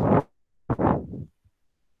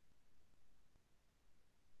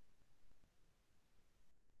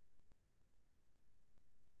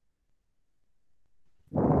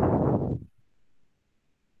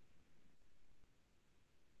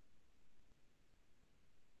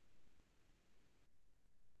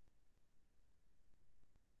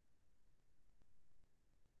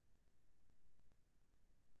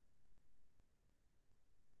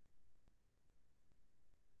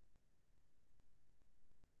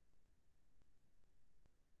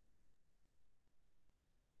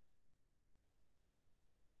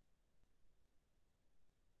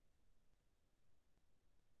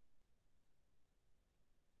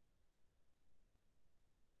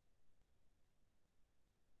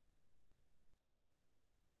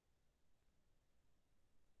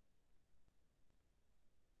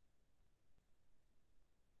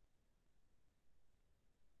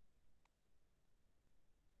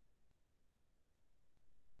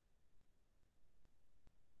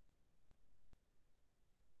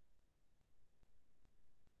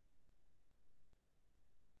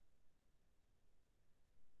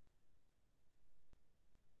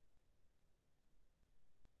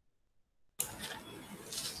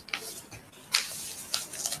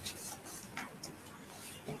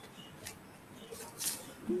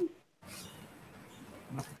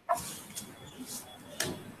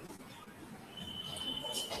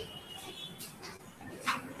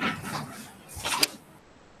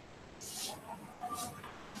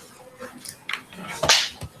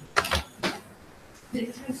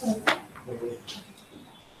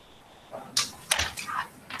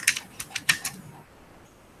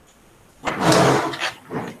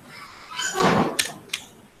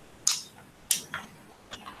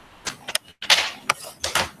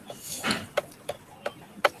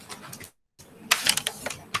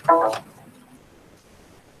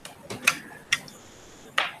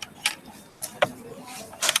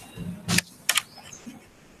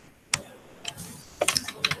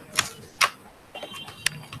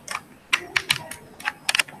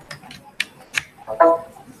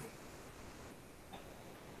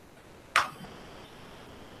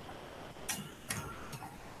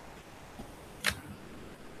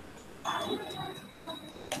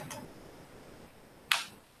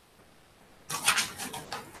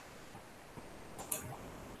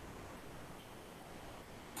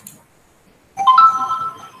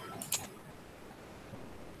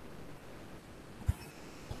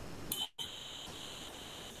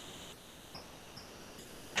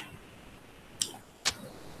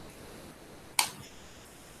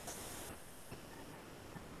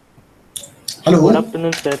hello. Good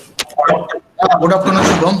afternoon sir. Good afternoon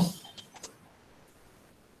Shubham.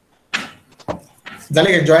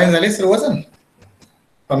 झाले का जॉईन झाले सर्वजण?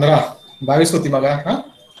 15-22 होती मग. हा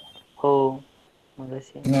हो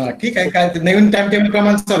मगाशी. ठीक आहे. काय नवीन टाइम टेबल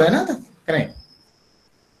प्रमाणे चालू आहे ना आता का नाही?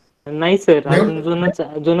 नाही सर, नवीन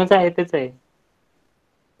अजून जुनच आहे तेच आहे.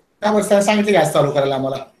 काय बरं सांगितले आज चालू करायला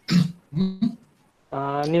आम्हाला?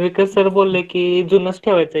 निवेकर सर बोलले की जुनच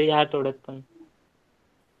ठेवायचं या आठवड्यात पण.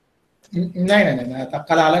 नाही नाही नाही, आता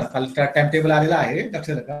काल आला, काल टाइम टेबल आलेला आहे,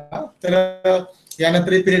 लक्षात का? तर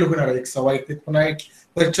यानंतर एक पिरियड होणार, एक सव्वा एक पुन्हा एक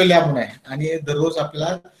व्हर्च्युअल लॅब होणार आहे आणि दररोज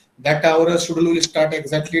आपल्याला that our schedule will start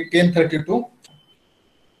exactly 10:30 to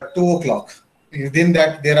 2 o'clock. Within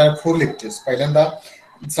that there are 4 lectures. पहिल्यांदा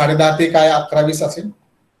 10:30 ते काय 11:20 असेल.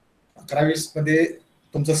 11:20 मध्ये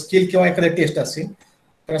तुमचं स्किल किंवा एखादी टेस्ट असेल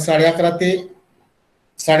तर 11:30 ते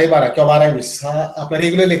 12:30 किंवा 12:20 हा आपला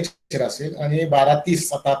रेग्युलर लेक्चर असेल आणि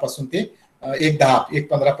 12:30 आतापासून ते 1:10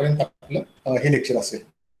 1:15 पर्यंत आपलं हे लेक्चर असेल,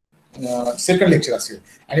 सेकंड लेक्चर असेल.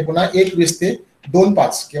 आणि पुन्हा 1:20 ते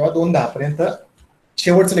 2:05 किंवा 2:10 पर्यंत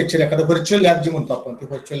शेवटचं लेक्चर, एखादं व्हर्च्युअल लॅब जे म्हणतो आपण, ते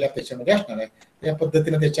व्हर्च्युअल लॅब त्याच्यामध्ये असणार आहे. त्या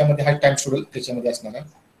पद्धतीने त्याच्यामध्ये हा टाइम शेड्यूल त्याच्यामध्ये असणार आहे.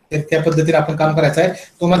 तर त्या पद्धतीने आपण काम करायचं आहे.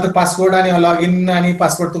 तुम्हाला तर पासवर्ड आणि लॉग इन आणि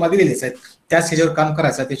पासवर्ड तुम्हाला दिलेलेच आहेत, त्याच ह्याच्यावर काम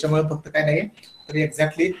करायचं आहे. त्याच्यामुळे फक्त काय नाही, तर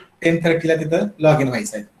एक्झॅक्टली 10:30 तिथं लॉग इन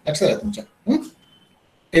व्हायचं आहे. लक्षात आहे तुमच्या?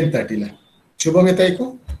 10:30 शुभम येत ऐकू?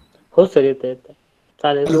 हो सर, येतं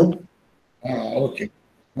चालेल hello. Sir. Okay.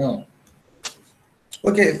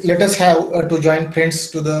 Okay, let us have to join friends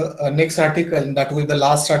to the next article. That will be the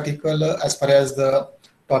last article as far as the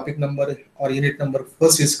topic number or unit number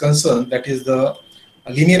first is concerned. That is the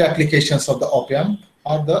linear applications of the op-amp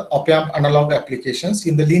or the op-amp analog applications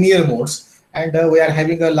in the linear modes. And we are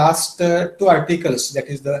having a last 2 articles, that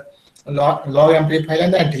is the log amplifier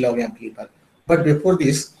and the anti-log amplifier. But before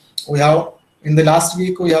this, we have, in the last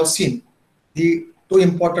week, we have seen the 2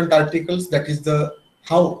 important articles, that is the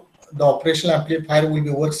how the operational amplifier will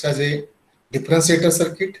be works as a differentiator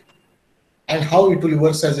circuit and how it will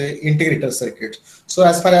works as a integrator circuit. So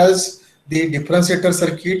as far as the differentiator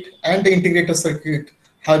circuit and the integrator circuit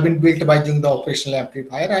have been built by using the operational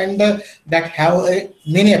amplifier, and that have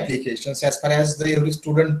many applications. As far as the every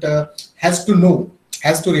student has to know,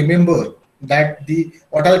 has to remember that the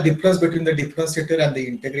what are the difference between the differentiator and the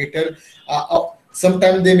integrator.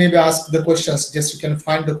 Sometimes they may be asked the questions, just you can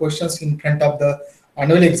find the questions in front of the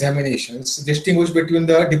annual examinations, distinguish between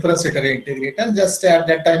the differentiator and integrator. Just at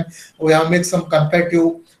that time we have made some comparative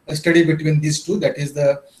study between these two, that is the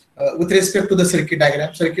with respect to the circuit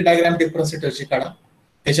diagram differentiator ची काढा,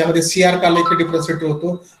 त्याच्यामध्ये CR काढले की डिफरन्शिएटर होतो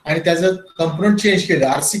आणि त्याचं component change केलं,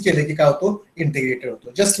 RC केलं की काय होतो, इंटिग्रेटर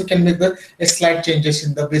होतो. Just we can make the slight changes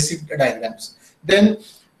in the basic diagrams. Then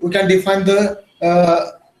we can define the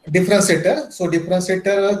differentiator. So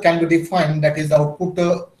differentiator can be defined, that is the output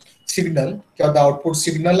signal, the output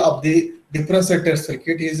signal of the differentiator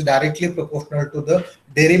circuit is directly proportional to the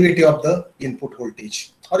derivative of the input voltage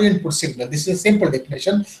or input signal. This is a simple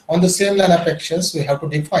definition. On the same line of actions, we have to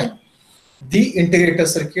define the integrator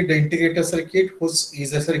circuit. The integrator circuit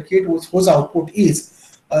is a circuit whose output is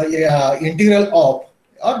integral of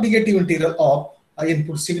or negative integral of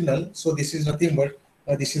input signal. So this is nothing but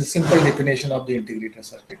this is a simple definition of the integrator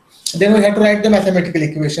circuit. Then we have to write the mathematical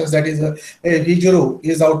equations, that is V0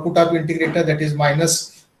 is output of integrator, that is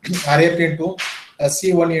minus Rf into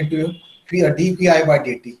C1 into dPi by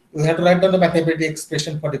dt. We have to write down the mathematical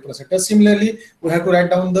expression for differentiator. Similarly, we have to write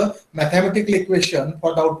down the mathematical equation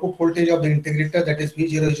for the output voltage of the integrator, that is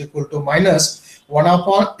V0 is equal to minus 1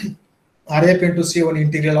 upon RF into C1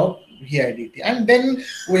 integral of Vi dt. And then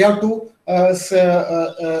we have to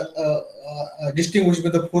distinguish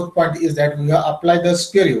with the fourth point is that we have apply the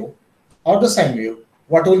stereo or the sine wave.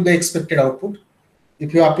 What will be expected output?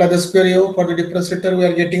 If you apply the square wave for the differentiator, we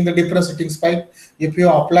are getting the differentiating spike. If you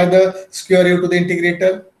apply the square wave to the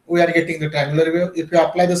integrator, we are getting the triangular wave. If you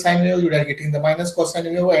apply the sine wave, you are getting the minus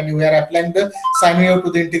cosine wave, and we are applying the sine wave to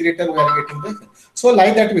the integrator, we are getting the. So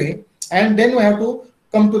like that way, and then we have to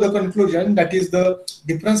come to the conclusion that is the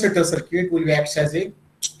differentiator circuit will act as a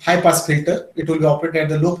high pass filter. It will be operated at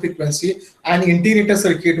the low frequency, and integrator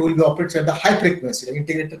circuit will be operated at the high frequency.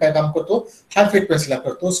 Integrator काय काम करतो high frequency ला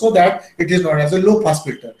करतो, so that it is known as a low pass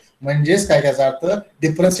filter. म्हणजेच काय त्याचा अर्थ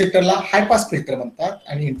डिफरन्शिएटरला हाय pass filter म्हणतात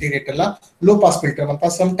आणि इंटिग्रेटरला लो पास फिल्टर म्हणतात.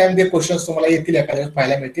 सम टाइम ते क्वेश्चन्स तुम्हाला येतील एखाद्या वेळेस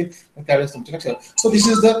पाहायला मिळतील, त्यावेळेस तुमच्या लक्षात. So this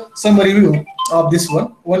is the some review of this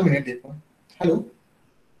one minute. Hello,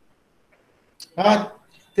 हा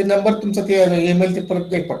ते नंबर तुमचा ते ईमेल ते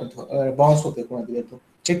परत एक पाठवतो, बाउन्स होते कोणाला देतो.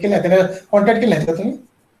 चेक केला त्याला, कॉन्टॅक्ट केला का तुम्ही?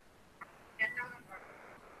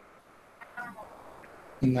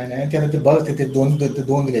 नाही त्याला ते बघ ते दोन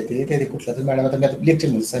दिले ते कुठला तर मॅडम आता लेक्चर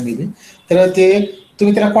मध्ये सांगितले, तर ते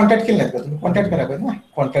तुम्ही त्याला कॉन्टॅक्ट केले नाहीत का? तुम्ही कॉन्टॅक्ट करा पाहिजे ना,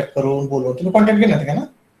 कॉन्टॅक्ट करून बोलवून. तुम्ही कॉन्टॅक्ट केले नाहीत का ना?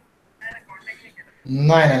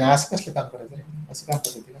 नाही असं कसलं काम करायचं, असं काम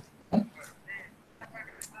करायचं का?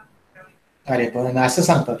 अरे पण असं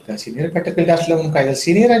सांगतात का? सिनियर फॅकल्टी असलं म्हणून काय,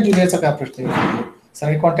 सिनियर आणि ज्युनियरचा काय प्रश्न आहे?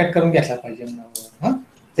 सगळे कॉन्टॅक्ट करून घेतला पाहिजे ना. हा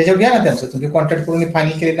त्याच्यावर घ्या ना त्यांचं, तुम्ही कॉन्टॅक्ट करून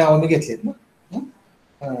फायनल केले नाव मी घेतलेत ना.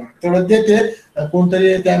 तेवढं ते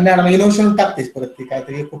कोणतरी त्या मॅडम इनोव्हेशन टाकतेच परत, ते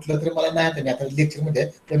काहीतरी कुठलं तरी मला नाही आता लेक्चर मध्ये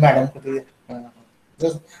ते मॅडम कुठे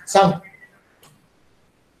सांग.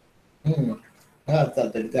 हा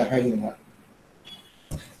चालतंय त्या हाय.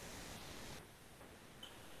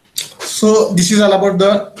 So this is all about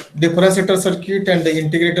the differentiator circuit and the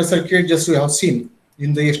integrator circuit, just we have seen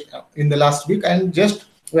in the last week, and just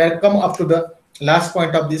we have come up to the last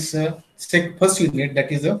point of this first unit,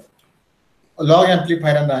 that is a log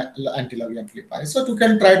amplifier and anti-log amplifier. So you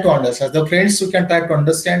can try to understand, the friends, you can try to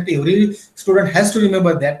understand. Every student has to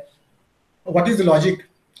remember that what is the logic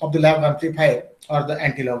of the log amplifier or the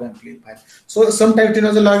anti-log amplifier. So sometimes it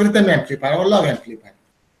is a logarithm amplifier or log amplifier.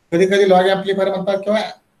 कधी कधी log amplifier म्हणतात किंवा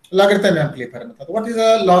logarithm amplifier म्हणतात. What is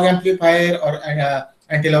a log amplifier or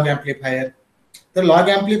anti-log amplifier? The log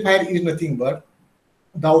amplifier is nothing but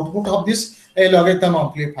the output of this logarithm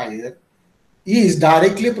amplifier is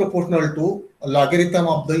directly proportional to a logarithm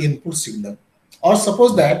of the input signal. Or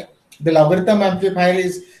suppose that the logarithm amplifier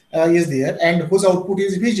is there and whose output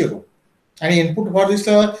is V0, and input for this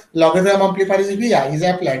logarithm amplifier is Vi is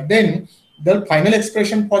applied. Then the final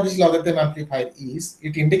expression for this logarithm amplifier is,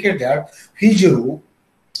 it indicates that V0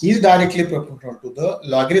 is directly proportional to the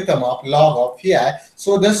logarithm of log of Vi.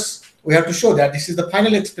 So thus we have to show that this is the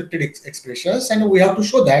final expected expressions, and we have to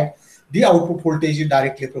show that the output voltage is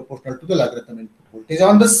directly proportional to the logarithm input voltage.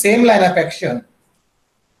 On the same line of action,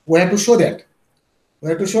 we have to show that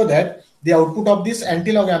the output of this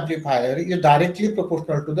anti-log amplifier is directly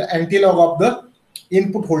proportional to the anti-log of the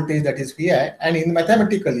input voltage, that is Vi. And in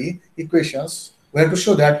mathematically equations, we have to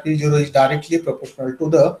show that V0 is directly proportional to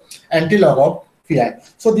the anti-log of Vi.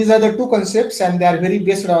 So these are the two concepts, and they are very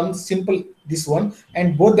based on simple this one.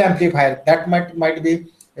 And both the amplifier, that might be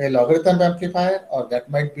a logarithm amplifier or that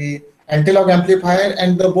might be anti-log amplifier,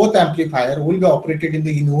 and the both amplifier will be operated in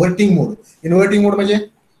the inverting mode. Inverting mode म्हणजे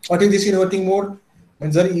what is this inverting mode?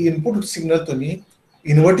 म्हणजे जर input signal तुम्ही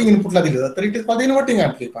inverting इनपुटला दिलं तर it is called inverting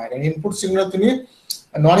amplifier, आणि input signal तुम्ही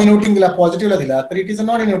non inverting दिला, पॉझिटिव्हला दिला, तर it is a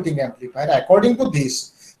non inverting amplifier. According to दिस,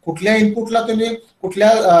 कुठल्या इनपुटला तुम्ही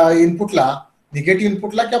कुठल्या इनपुटला निगेटिव्ह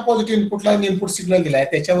इनपुटला किंवा पॉझिटिव्ह इनपुटला इनपुट सिग्नल दिलाय,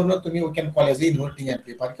 त्याच्यावरून तुम्ही we can call age inverting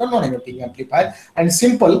amplifier किंवा non inverting amplifier. And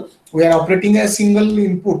simple we R operating a single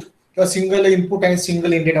input किंवा सिंगल इनपुट आणि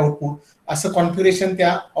सिंगल इंडेड आउटपुट असं कॉन्फिगरेशन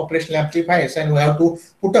त्या operational एम्प्लिफायर्स. And we have to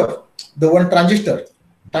put up the one transistor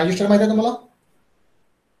माहिती आहे तुम्हाला?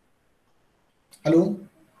 Hello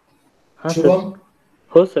Shubham,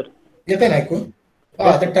 हो sir, येते ना ऐकून?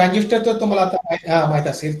 तर ट्रान्झिस्टर तर तुम्हाला आता माहित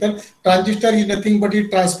असेल, तर transistor is nothing but it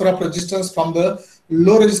transfer of resistance from the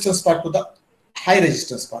low resistance part two the high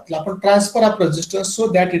resistance part. आपण transfer of resistance, so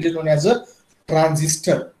that it is non as a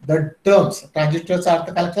transistor. The terms ट्रान्झिस्टरचा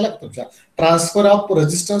अर्थ काय लक्षात तुमच्या? Transfer of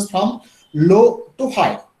resistance from low to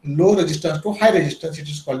high, low resistance to high resistance, it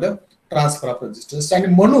is called the transfer of resistance. आणि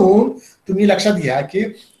म्हणून तुम्ही लक्षात घ्या की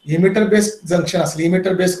इमिटर बेस जंक्शन असेल,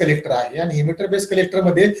 इमिटर बेस कलेक्टर आहे, आणि इमिटर बेस कलेक्टर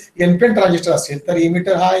मध्ये एनपेन ट्रान्झिस्टर असेल तर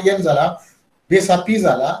इमिटर हा एन झाला, बेस हा पी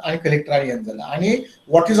झाला, आणि कलेक्टर हा एन झाला. आणि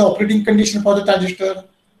what is operating condition for the transistor?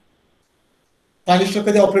 Transistor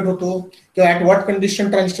कधी ऑपरेट होतो किंवा at what condition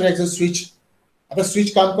transistor as a switch? आता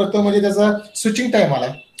स्विच काम करतो म्हणजे त्याचा स्विचिंग टाइम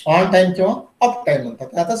आलाय, ऑन टाइम किंवा ऑफ टाइम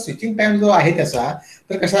म्हणतात. आता स्विचिंग टाइम जो आहे त्याचा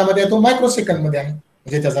तर कशामध्ये तो मायक्रो सेकंड मध्ये आहे,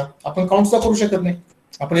 म्हणजे त्याचा आपण काउंट सुद्धा करू शकत नाही.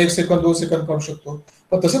 आपण 1 सेकंद 2 सेकंद करू शकतो,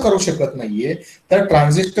 पण तसं करू शकत नाहीये. तर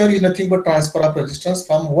transistor is nothing but transfer of resistance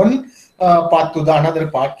from one path to the another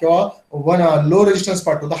path किंवा one low resistance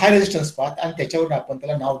path to the high resistance path, आणि त्याच्यावर आपण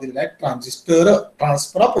त्याला नाव दिलेलं आहे ट्रान्झिस्टर,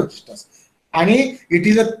 ट्रान्सफर ऑफ रेजिस्टन्स. आणि it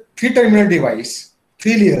is a 3 terminal device,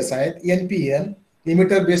 3 layers आहेत, NPN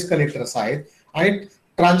limiter base collectors आहेत. आणि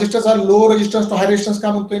ट्रान्झिस्टरचा low resistance to high resistance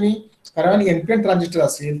का म्हणतोय मी, कारण एनपीएन ट्रान्झिस्टर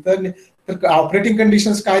असेल तर ऑपरेटिंग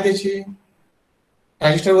कंडिशन्स काय त्याची,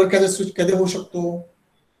 ट्रान्झिस्टरवर कधी स्विच कधी होऊ शकतो,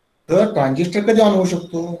 तर ट्रान्झिस्टर कधी ऑन होऊ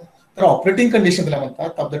शकतो, तर ऑपरेटिंग कंडिशन त्याला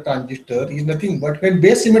म्हणतात of the transistor is nothing but when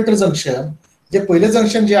base emitter junction, जे पहिले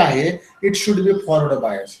जंक्शन जे आहे it should be forward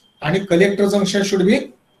bias आणि collector junction should be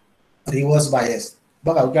reverse bias.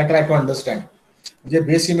 बघा, you can try to understand. म्हणजे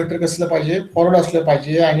बेस इमिटर कसलं पाहिजे, फॉरवर्ड असलं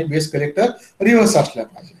पाहिजे आणि बेस कलेक्टर रिव्हर्स असलं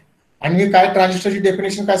पाहिजे. आणि मी काय ट्रान्झिस्टरची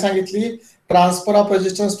डेफिनेशन काय सांगितली, transfer of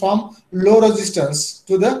resistance from low resistance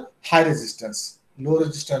to the high resistance, low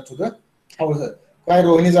resistance to the high. काय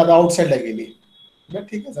रोहिणी जादा आउटसाईडला गेली,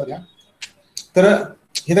 ठीक आहे जाऊया. तर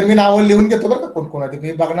हे तर मी नावं लिहून घेतो बरं का, कोण कोणा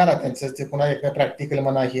तुम्ही बघणार आहात त्यांचं ते पुन्हा एक प्रॅक्टिकल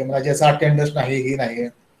म्हणा, हे म्हणा, ज्याचा अटेंडन्स नाही हे नाही,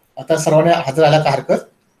 आता सर्वांनी हजर राहायला काय हरकत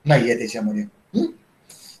नाहीये त्याच्यामध्ये.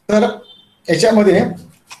 तर याच्यामध्ये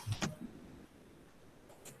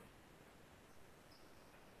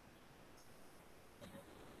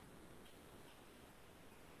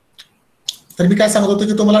तर मी काय सांगत होतो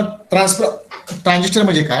की तुम्हाला ट्रान्झिस्टर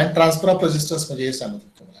म्हणजे काय, ट्रान्सफर ऑफ रेजिस्टन्स म्हणजे हे सांगत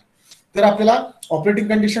होतो तुम्हाला. तर आपल्याला ऑपरेटिंग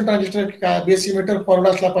कंडिशन ट्रान्झिस्टर काय, बेस इमिटर फॉरवर्ड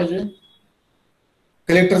असला पाहिजे,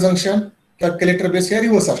 कलेक्टर जंक्शन तर कलेक्टर बेस हे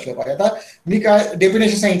रिव्हर्स असलं पाहिजे. आता मी काय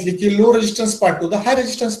डेफिनेशन सांगितली की low resistance part two the high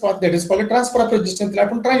resistance part, that is called transfer of resistance, त्याला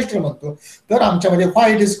आपण ट्रान्झिस्टर म्हणतो. तर आमच्यामध्ये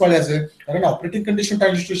व्हाय इट इज कॉल्ड एज, कारण ऑपरेटिंग कंडिशन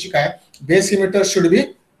ट्रान्झिस्टरची काय, बेस इमिटर शुड बी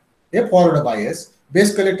हे forward bias,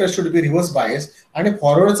 base collector should be reverse bias, आणि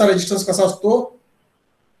फॉरवर्डचा रेजिस्टन्स कसा असतो,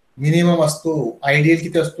 मिनिमम असतो. आयडियल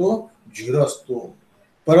किती असतो, 0 असतो,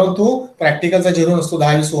 परंतु प्रॅक्टिकलचा 0 नसतो,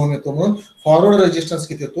 10-20 ओहम येतो. म्हणून फॉरवर्ड रेजिस्टन्स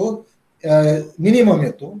किती येतो, मिनिमम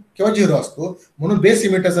येतो किंवा 0 असतो. म्हणून बेस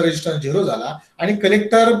इमिटरचा रेजिस्टन्स 0 झाला, आणि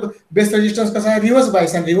कलेक्टर बेस रेजिस्टन्स कसा आहे, रिव्हर्स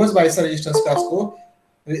बायस, आणि रिव्हर्स बायसचा रेजिस्टन्स काय असतो,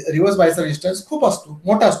 रिव्हर्स बायसचा रेजिस्टन्स खूप असतो,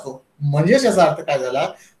 मोठा असतो. म्हणजेच याचा अर्थ काय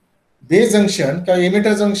झाला, बेस जंक्शन किंवा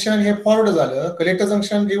इमिटर जंक्शन हे फॉरवर्ड झालं, कलेक्टर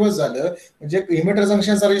जंक्शन रिव्हर्स झालं, म्हणजे इमिटर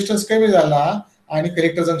जंक्शनचा रेजिस्टन्स कमी झाला आणि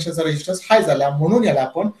कलेक्टर जंक्शनचा रेजिस्टन्स हाय झाला, म्हणून याला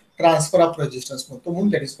आपण ट्रान्सफर ऑफ रेजिस्टन्स म्हणतो, म्हणून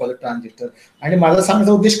दॅट इज कॉल्ड ट्रान्झिस्टर. आणि माझा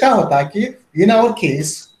सांगण्याचा उद्देश काय होता की in our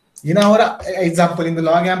case, in our example in the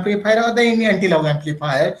log amplifier or the in anti-log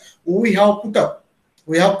amplifier,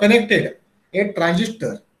 we have connected a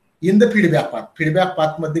transistor in the feedback path. Feedback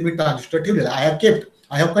path मध्ये मी ट्रान्झिस्टर ठेवलेला,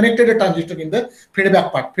 I have connected a transistor in the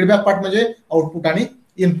feedback path. Feedback path म्हणजे output आणि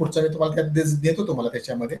इनपुटचा, मी तुम्हाला त्यात देतो तुम्हाला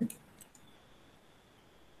त्याच्यामध्ये.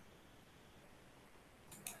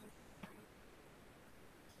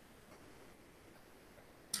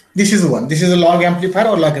 This is one. This is a log amplifier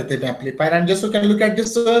or logarithm amplifier, and just you can look at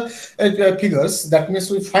this figures. That means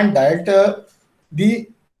we find that the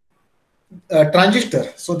transistor.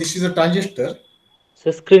 So this is a transistor.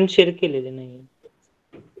 Screen share केलेली नाही.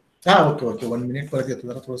 हा, okay okay, 1 minute परत येतो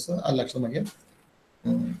जरा थोडंसं लक्षात मागे.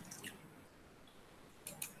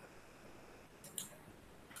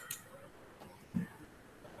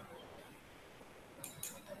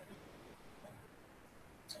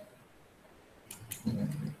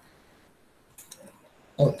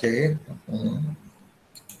 Okay.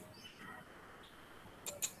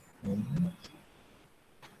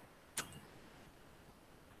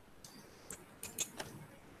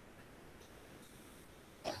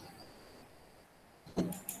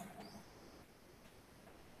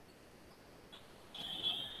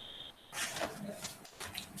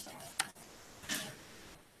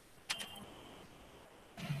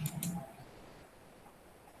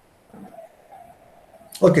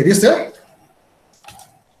 Okay, दिसतंय?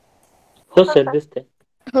 हो सर, दिसतंय.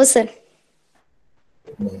 हो सर.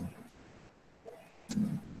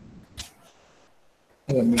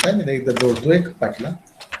 मी काय नाही, एकदा जोडतो एक पाठला.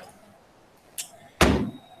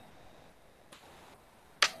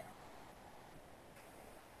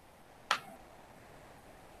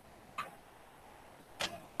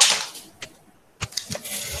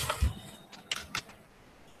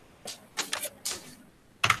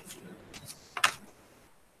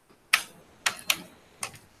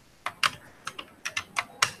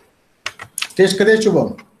 टेस्ट कधी आहे शुभम?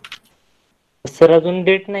 सर अजून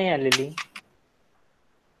डेट नाही आलेली.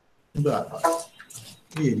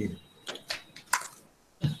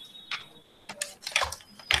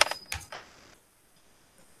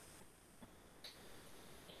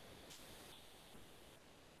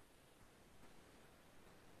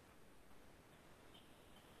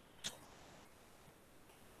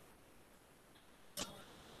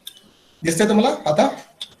 दिसतंय तुम्हाला आता?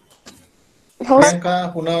 प्रियांका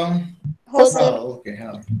पूनम? हो सर. ओके.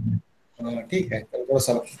 ठीक आहे.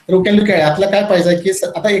 तर कॅन लुक ॲट आपलं काय पाहिजे की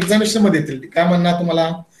आता एक्झामिनेशन मध्ये येतील काय म्हणणार तुम्हाला,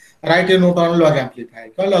 right A note on log amplifier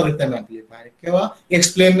किंवा लॉगरिथम ॲम्प्लिफायर किंवा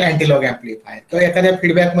एक्सप्लेन अँटी लॉग ॲम्प्लिफायर किंवा एखाद्या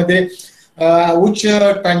फीडबॅक मध्ये which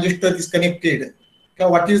transistor is connected किंवा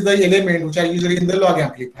what is the element which are usually in the log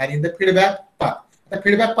amplifier in the feedback path. आता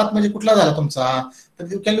feedback path म्हणजे कुठला झाला तुमचा, तर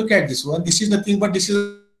you can look at this one. This is nothing but this is,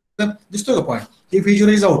 दिसतो का point, he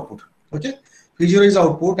visual is output. Okay, visual is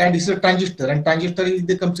output and this is transistor and transistor is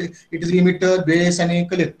the it is emitter base आणि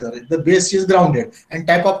collector. The base is grounded and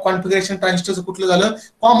type of configuration ट्रान्झिस्टरचं कुठलं झालं,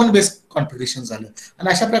 common base configuration झालं. आणि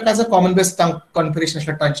अशा प्रकारचं common base configuration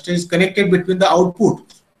असलं transistor is connected between the output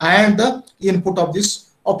and the input of this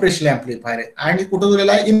operational amplifier आहे. आणि कुठं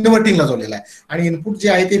जोडलेला आहे, इन्व्हर्टिंगला जोडलेला आहे. आणि इनपुट जे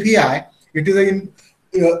आहे ते V I, it is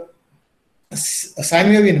a sine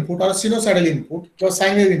wave input और सिनोसाइडल इनपुट किंवा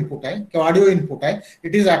साइन वेव इनपुट आहे किंवा ऑडिओ इनपुट आहे.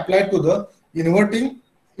 It is applied to the inverting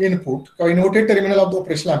input किंवा inverted terminal of the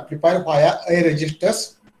operational amplifier via A resistors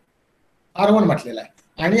R1 म्हटलेला आहे.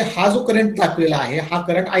 आणि हा जो करंट दाखवलेला आहे हा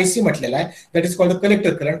करंट आयसी म्हटलेला आहे, that is called the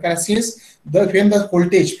collector current. कारण since when the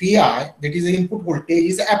voltage VI, that is the input voltage,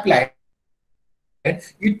 is applied,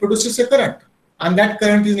 it produces a current, and that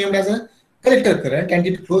current is named as a collector current, and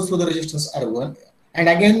it flows through the resistance R1, and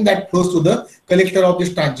again that flows to the collector of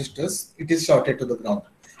these transistors. It is shorted to the ground,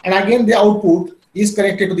 and again the output is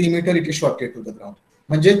connected to the emitter. It is shorted to the ground.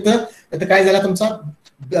 म्हणजे तर काय झाला तुमचा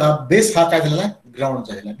base हा काय झाला, ground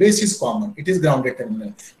झालेला. Base is common, it is grounded terminal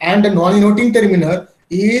and non inverting terminal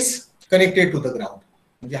is connected to the ground.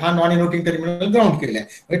 म्हणजे हा नॉन इन्व्हर्टिंग टर्मिनल ग्राउंड केलेला आहे.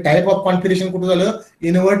 म्हणजे टाइप ऑफ कॉन्फिगरेशन कुठं झालं,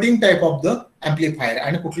 inverting type of the amplifier.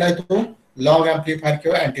 आणि कुठला आहे तो, लॉग ॲम्प्लिफायर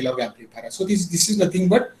किंवा anti log amplifier. So this is nothing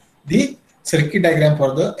but the circuit diagram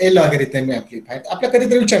for the A logarithm amplifier. आपल्या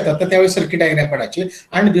कधीतरी विचारतात तर त्यावेळी सर्किट डायग्राम पडायची.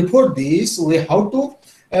 And before this we how to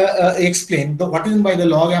explain what is by the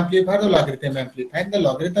log amplifier, the logarithm amplifier. The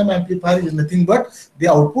logarithm amplifier is nothing but the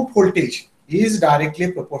output voltage is directly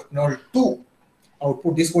proportional to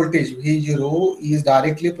output. This voltage V0 is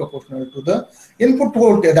directly proportional to the input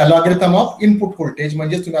voltage, the logarithm of input voltage.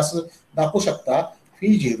 म्हणजे तुम्ही असं दाखवू शकता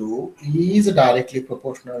V0 is directly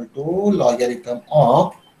proportional to logarithm of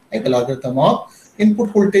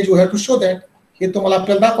input voltage. You have to show that. हे तुम्हाला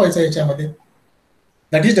आपल्याला दाखवायचं आहे याच्यामध्ये.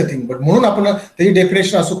 That is the thing. But म्हणून आपण त्याची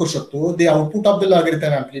डेफिनेशन असं करू शकतो, the output of the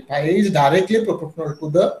logarithm amplifier is directly proportional to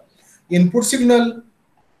the input signal.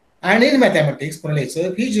 And in mathematics पुन्हा लिहायचं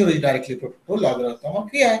V0 is directly proportional to logarithm of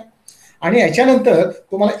Vi. आणि याच्यानंतर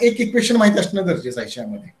तुम्हाला एक इक्वेशन माहिती असणं गरजेचं आहे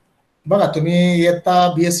याच्यामध्ये. बघा तुम्ही इयत्ता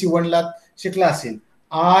BSc 1 ला शिकला असेल,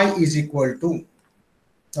 I is equal to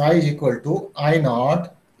I naught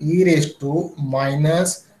e raised to minus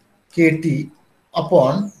KT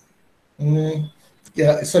upon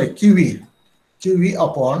QV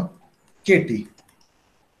upon KT.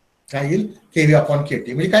 काय येईल, KV upon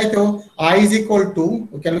KT. म्हणजे काय तो I is equal to,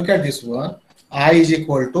 we can look at this one, I is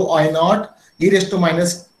equal to I naught e raised to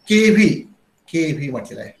minus KV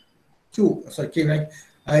म्हटलेलं आहे,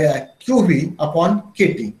 QV upon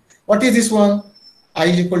KT. What is this one? I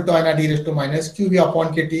is equal to I naught e raised to minus QV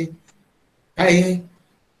upon KT. काय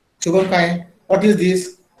शुभम काय, what is this?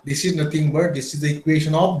 This is nothing but this is the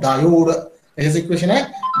equation of diode. This equation is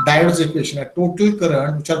diode's equation. A total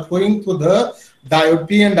current which are flowing through the diode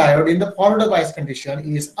P and diode in the forward bias condition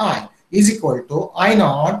is I is equal to I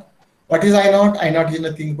naught. What is I naught? I naught is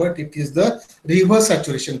nothing but it is the reverse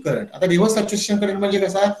saturation current. आता reverse saturation current म्हणजे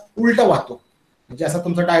कसा, उलटा वाहतो. म्हणजे असा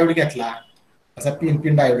तुमचा diode घेतला, असा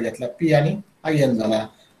पिन डायोड घेतला, पी आणि आयन झाला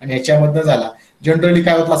आणि ह्याच्यामधनं झाला. जनरली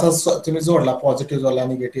काय होतं, असा तुम्ही जोडला, पॉझिटिव्ह जोडला,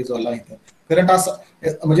 निगेटिव्ह जोडला, इथं करंट असं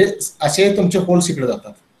म्हणजे असे तुमचे होल्स इकडे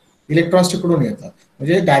जातात, इलेक्ट्रॉन्स तिकडून येतात.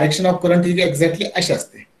 म्हणजे direction of current he exactly अशी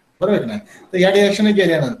असते, बरोबर नाही. तर या डायरेक्शनने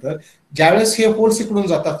गेल्यानंतर ज्यावेळेस हे होल्स इकडून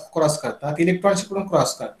जातात, क्रॉस करतात, इलेक्ट्रॉन्स इकडून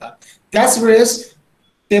क्रॉस करतात, त्याच वेळेस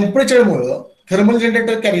टेम्परेचरमुळं थर्मल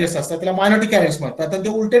जनरेटर कॅरियर्स असतात, त्याला मायनॉरिटी कॅरियर्स म्हणतात, आणि ते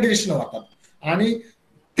उलट्या डिरेक्शन वाहतात. आणि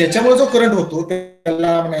त्याच्यामुळे जो करंट होतो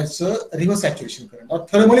त्याला म्हणायचं reverse saturation current,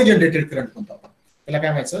 thermally generated current म्हणतो आपण त्याला. काय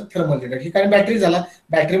म्हणायचं, थर्मल जनरेटर. ही कारण बॅटरी झाला,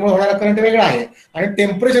 बॅटरीमुळे होणारा करंट वेगळा आहे. आणि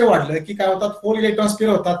टेम्परेचर वाढलं की काय होतात, होल इलेक्ट्रॉन्स फिर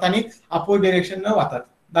होतात आणि अपोजिट डिरेक्शन न वाहतात,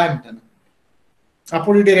 10 मिनिटांना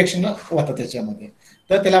अपोजिट डिरेक्शन न वाहतात त्याच्यामध्ये.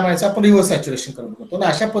 तर त्याला म्हणायचं आपण रिव्हर्स सॅच्युरेशन करंट म्हणतो.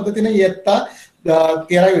 अशा पद्धतीने इयत्ता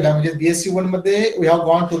 13वीला म्हणजे BSc 1 मध्ये we have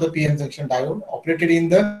gone to the PN junction diode operated in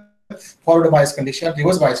the forward bias condition,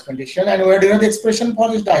 reverse bias condition, and we have derived the expression for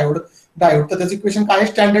this diode. तर त्याचं इक्वेशन काय,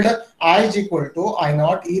 standard I is equal to I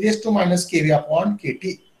naught e raised to minus KV upon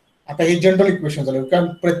KT. आता हे general equation झालं, कारण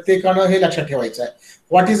प्रत्येकानं हे लक्षात ठेवायचं आहे.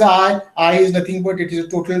 What is I is nothing but it is a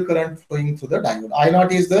total current flowing through the diode. I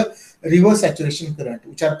not is the reverse saturation current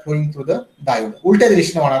which are flowing through the diode. उलट्या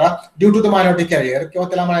दिशेने होणारा due to the minority carrier, किंवा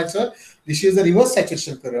त्याला म्हणायचं दिस is the reverse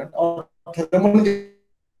saturation current or thermal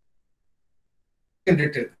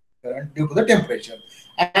generated current due to the temperature.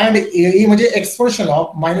 And E म्हणजे expression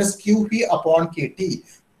of minus QP upon KT.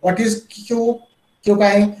 What is Q? Q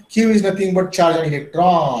काय? Q is nothing but charge on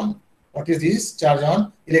electron. What is this? Charge on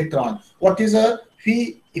electron. What is a V?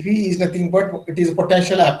 V is nothing but it is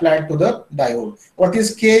potential applied to the diode. What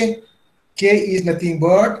is K? K is nothing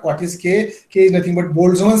but, what is K? K is nothing but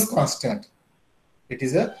Boltzmann's constant. It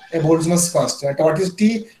is a Boltzmann's constant. What is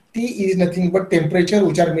T? T is nothing but temperature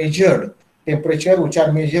which are measured in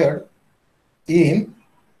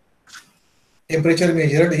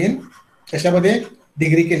कशामध्ये?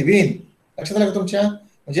 Degree kelvin. लक्षात आलं का तुमच्या?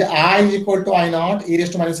 म्हणजे I is equal to I naught e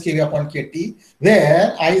raised to minus kV upon KT, where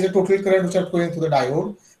I is a total current which are flowing through the diode.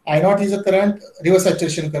 I naught is a current, reverse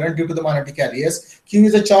saturation current due to the magnetic carriers. Q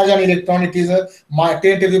is a charge on electron, it is a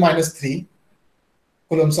 10 to the minus 3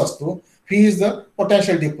 coulombs असतो. P is the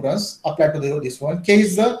potential difference applied to this one. K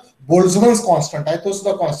is the Boltzmann's constant आहे, तो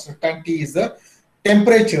सुद्धा constant. And T is the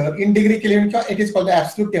temperature in degree Kelvin. It is called the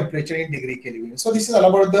absolute temperature in degree Kelvin. So this is all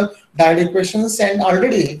about the diode equations, and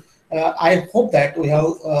already I hope that we have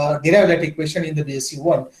derived that equation in the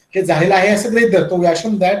BSc1. हे झालेलं आहे असं गृहीत धरतो. We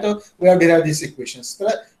assume that we have derived these equations. तर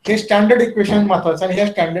हे standard equation महत्वाचं, आणि ह्या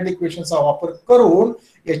स्टँडर्ड इक्वेशनचा वापर करून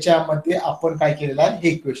याच्यामध्ये आपण काय केलेलं आहे, हे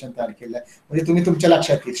इक्वेशन तयार केलेलं आहे. म्हणजे तुम्ही तुमच्या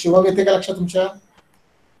लक्षात येईल. शिवम येते का लक्षात तुमच्या?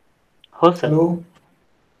 हो सर. हॅलो,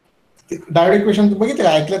 डायोड इक्वेशन बघितलं,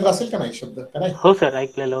 ऐकलं तर असेल का नाही शब्द? हो सर,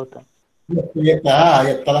 ऐकलेलं होतं.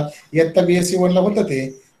 इयत्ता BSc1 ला होतं ते.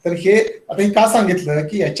 तर हे आता का सांगितलं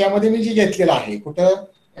की याच्यामध्ये मी जे घेतलेलं आहे, कुठं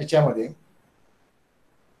याच्यामध्ये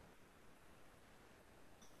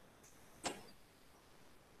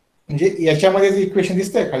म्हणजे याच्यामध्ये जे इक्वेशन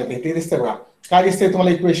दिसतंय खाली ते दिसतंय बघा. काय दिसतंय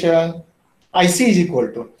तुम्हाला equation? IC is equal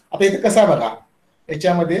to, आता इथे कसं आहे बघा,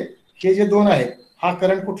 याच्यामध्ये हे जे दोन आहेत, हा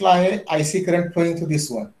करंट कुठला आहे? IC करंट फ्लोईंग थ्रू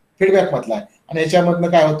दिस वन, फीडबॅक मधला आहे. आणि याच्यामधनं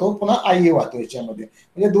काय होतो? पुन्हा IE वाहतो याच्यामध्ये.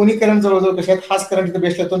 म्हणजे दोन्ही करंट जवळजवळ कसे आहेत? हाच करंट इथे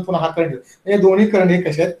बेस येतो, पुन्हा हा करंट. म्हणजे दोन्ही करंट हे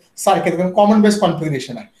कसे आहेत? सारखे आहेत, कॉमन बेस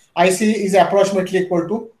कॉन्फिगरेशन आहे. IC is approximately equal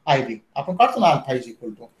to IB. आपण काढतो ना alpha is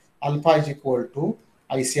equal to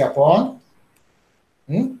IC upon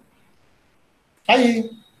I,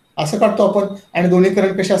 असं काढतो आपण. आणि दोन्ही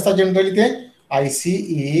करंट कसे असतात जनरली? ते IC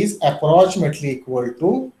is approximately equal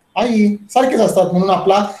to IE, सारखेच असतात. म्हणून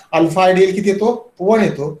आपला अल्फा आयडियल किती येतो? 1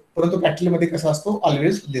 येतो. परंतु बॅटरी मध्ये कसा असतो?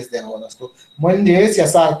 ऑलवेज लेस दॅन 1 असतो. म्हणजेच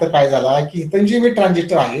याचा अर्थ काय झाला की इथं जे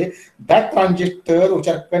ट्रान्झिस्टर आहे, that transistor which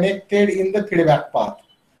are connected in the feedback path,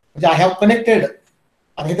 म्हणजे आय हॅव कनेक्टेड.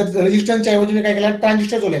 आणि इथं रेजिस्टन्सच्या ऐवजी मी काय केलं?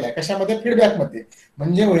 ट्रान्झिस्टर जोडलेला आहे. कशामध्ये? फीडबॅक मध्ये.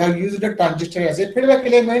 म्हणजे we have used transistor as A feedback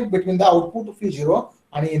element between the output P0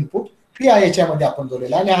 आणि इनपुट Pi याच्यामध्ये आपण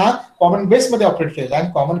जोडलेला आहे. आणि हा कॉमन बेस मध्ये ऑपरेट केलेला आहे.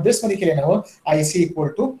 आणि कॉमन बेस मध्ये केल्यानं IC equal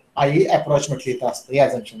to IE approximately येत असतं, या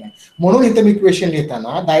जंक्शन आहे. म्हणून इथं मी इक्वेशन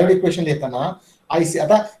लिहिताना, डायोड इक्वेशन लिहिताना IC,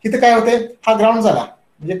 आता इथं काय होते? हा ग्राउंड झाला,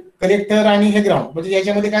 म्हणजे कलेक्टर आणि हे ग्राउंड, म्हणजे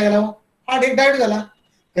याच्यामध्ये काय झालं? हा एक डायोड झाला,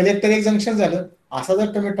 कलेक्टर एक जंक्शन झालं. असा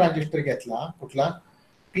जर तुम्ही ट्रान्झिस्टर घेतला, कुठला?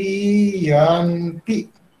 PNP,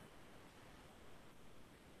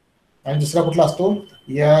 आणि दुसरा कुठला असतो?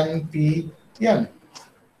 NPN.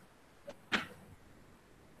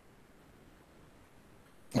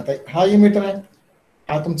 आता हा इमिटर आहे,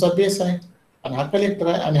 हा तुमचा बेस आहे, आणि हा कलेक्टर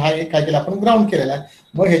आहे, आणि हा काय केला आपण? ग्राउंड केलेला आहे.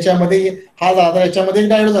 मग ह्याच्यामध्ये हा झाला, तर याच्यामध्ये एक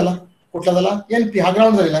डायोड झाला. कुठला झाला? NP, हा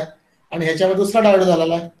ग्राउंड झालेला आहे. आणि ह्याच्यामध्ये दुसरा डायोड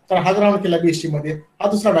झालेला आहे, तर हा ग्राउंड केला BSC मध्ये, हा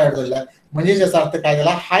दुसरा डायोड झालेला आहे. म्हणजे याचा अर्थ काय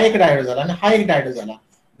झाला? हा एक डायोड झाला आणि हा एक डायोड झाला.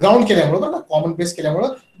 ग्राउंड केल्यामुळे, बघा, कॉमन बेस केल्यामुळे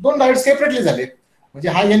दोन डायोड सेपरेटली झाले. म्हणजे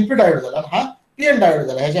हा NP डायोड झाला आणि हा PN डायोड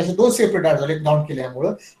झाला. ह्याचे असे दोन सेपरेट डायोड झाले ग्राउंड केल्यामुळे.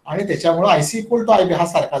 आणि त्याच्यामुळे IC इक्वल टू IB हा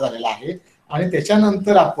सारखा झालेला आहे. आणि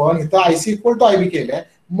त्याच्यानंतर आपण इथं IC इक्वल टू IB केलंय,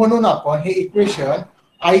 म्हणून आपण हे equation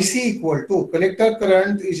IC equal to collector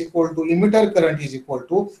current is equal to emitter current is equal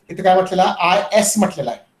to, इथे काय म्हटलेलं आहे? IS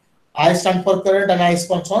म्हटलेला आहे. I स्टँड फॉर करंट आणि I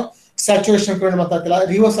stand for saturation current म्हणतात, त्याला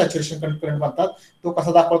रिव्हर्स सॅच्युरेशन करंट म्हणतात. तो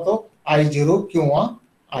कसा दाखवतो? I0 किंवा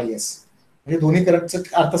IS. म्हणजे दोन्ही करंटचा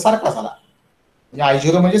अर्थ सारखा झाला. म्हणजे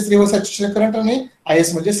I0 म्हणजे रिव्हर्स सॅच्युरेशन करंट आणि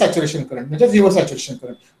IS म्हणजे सॅच्युरेशन करंट, म्हणजे रिव्हर्स सॅच्युरेशन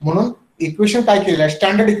करंट. म्हणून इक्वेशन काय केलेलं आहे?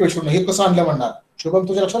 Standard equation. हे कसं आणलं म्हणणार? शुभम,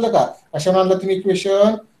 तुझ्या लक्षात आलं का? कशाने आणलं तुम्ही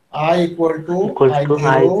equation? I equal to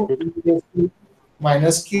I0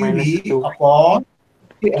 minus QV upon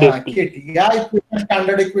KT. या इक्वेशन,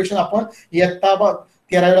 स्टँडर्ड इक्वेशन आपण इयत्ता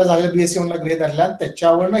 13 झालेलं BSc1 ला गृहीत धरल्या.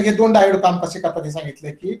 त्याच्यावरनं हे दोन डायोड काम कसे करतात हे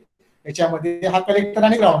सांगितलं की याच्यामध्ये हा कलेक्टर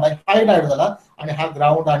आणि ग्राउंड आहे, हा डायोड झाला आणि हा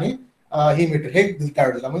ग्राउंड आणि ही मीटर हे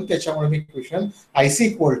डायोड झाला. म्हणून त्याच्यामुळे मी इक्वेशन आयसी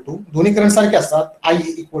इक्वल टू दोन्ही करंट सारखे असतात, I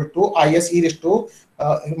equal to I S E raise to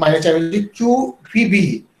मायनसच्या ऐवजी क्यू व्ही बी,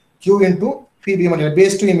 क्यू इंटू व्ही बी म्हणजे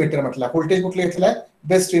बेस टू इमिटर म्हटला, व्होल्टेज कुठलं घेतलेला आहे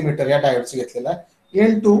बेस टू इमिटर या डायोडचं घेतलेला आहे,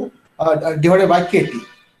 into divided by K T,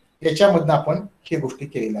 याच्यामधनं आपण हे गोष्टी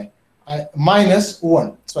केलेल्या आहे. -1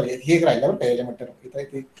 सॉरी हे एक राहिलं बरं याच्यामध्ये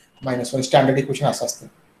इथे -1 स्टँडर्ड इक्वेशन असं असतं,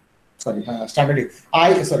 सॉरी हा स्टँडर्ड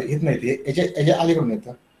आय सॉरी इथं नाही याच्या अलीकडून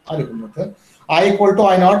येतं I equal to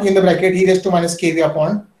I naught in the bracket e raised to minus kv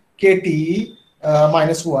upon kt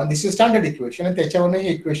 -1. This is standard equation आणि त्याच्यावरून हे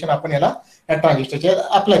इक्वेशन आपण याला या ट्रान्झिस्टरच्या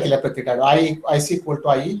अप्लाय केल्या प्रत्येक I C equal to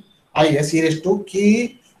I S E raise to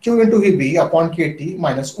Q into V B upon K T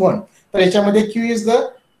 -1. तर याच्यामध्ये Q is the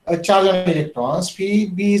charge on electrons,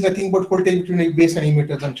 Pb is nothing but voltage between base and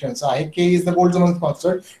emitter junctions आहे, K is the Boltzmann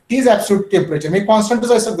constant, T is absolute temperature म्हणजे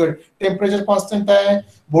कॉन्स्टंटच आहे सगळं, temperature constant आहे,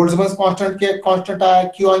 Boltzmann constant आहे,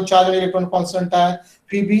 Q on charge on electron constant आहे,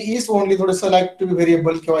 Pb is only थोडंसं like to be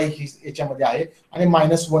variable किंवा याच्यामध्ये आहे आणि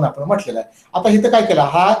 -1 आपण म्हटलेलं आहे. आता इथं काय केलं,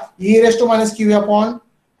 हा e raise to minus Q upon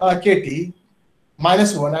K T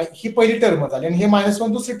 -1 ही पहिली टर्म झाली आणि हे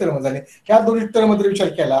 -1 दुसरी टर्म झाली. ह्या दोन्ही टर्म मध्ये विचार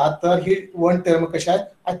केला तर ही वन टर्म कशा आहेत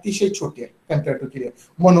अतिशय छोटी आहे कम्पेअर टू केली,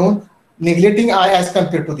 म्हणून neglecting I as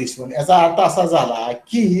compare to this one. याचा अर्थ असा झाला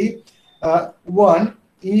की 1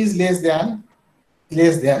 is less than 1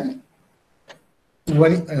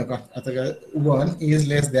 is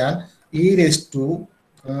less than E raise to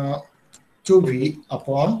Q V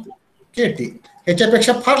upon K T,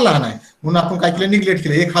 ह्याच्यापेक्षा फार लहान आहे म्हणून आपण काय केलं निग्लेक्ट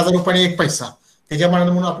केलं, 1000 रुपये 1 पैसा त्याच्या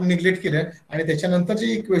मानाने म्हणून आपण निग्लेक्ट केलं आणि त्याच्यानंतर जे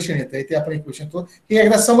इक्वेशन येतं ते आपण इक्वेशन तो हे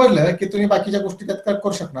एकदा समजलं की तुम्ही बाकीच्या गोष्टी त्यात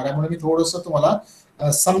करू शकणार आहे, म्हणून मी थोडंसं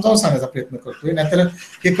तुम्हाला समजावून सांगायचा प्रयत्न करतोय. नाहीतर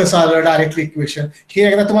हे कसं आलं डायरेक्टली इक्वेशन हे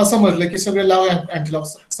एकदा तुम्हाला समजलं की सगळे लाव अँटी लॉ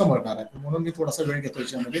समजणार आहे, म्हणून मी थोडासा वेळ घेतो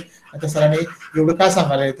याच्यामध्ये. आता सरांनी एवढं काय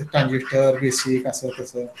सांगायला येतं ट्रान्झिस्टर बेसिक असं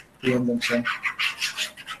तसं पीएन जंक्शन.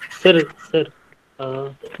 सर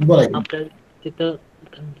बोला आपल्याला तिथं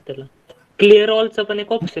त्याला क्लिअर ऑलचा पण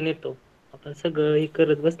एक ऑप्शन येतो, आपण सगळं हे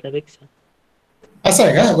करत बसण्यापेक्षा. असं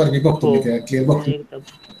आहे का, बरं मी बघतो, मी क्लिअर बघतो,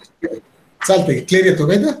 चालतंय क्लिअर येतो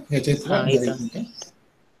काय तर ह्याच्या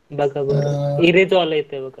बघा बरं इरेज ऑल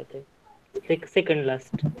येतंय बघा ते सेकंड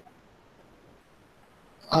लास्ट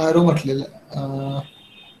आरो म्हटलेलं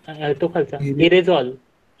तो खालचा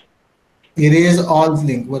इरेज ऑल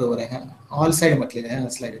लिंक बरोबर आहे, ऑल साइड म्हटलेलं आहे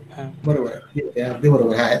स्लाइड बरोबर आहे, अगदी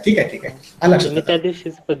बरोबर आहे, ठीक आहे आला लक्षात. मी त्या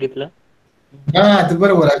दिवशीच बघितलं, हा ते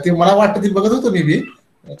बरोबर आहे, ते मला वाटतं ते बघत होतो मी बी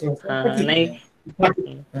नाही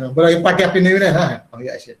बरं. पाठी आपली नवीन आहे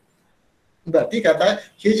ना असे बरं ठीक आहे. आता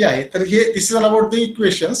हे जे आहे तर हे दिस is all about the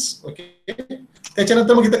equations okay.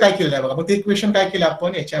 त्याच्यानंतर मग इथं काय केलेलं आहे बघा, मग ते इक्वेशन काय केलं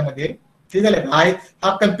आपण याच्यामध्ये ते झालं आय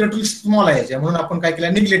हा कम्पेअर स्मॉल आहे याच्या, म्हणून आपण काय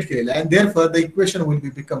केलं निग्लेक्ट केलेलं आहे. Therefore the equation will be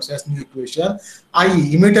becomes age new equation I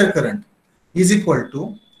emitter current is equal to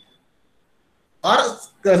और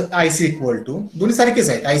आयसी इक्वल टू दोन्ही सारखेच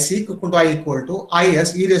आहेत, IC equal to I equal to I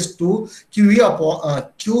S E raise to Q V upon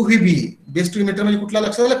Q V B base to emitter म्हणजे कुठला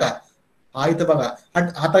लक्षात आलं का, हा इथं बघा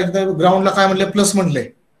आता इथं ग्राउंडला काय म्हणलं प्लस म्हणलंय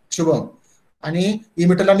शुभम आणि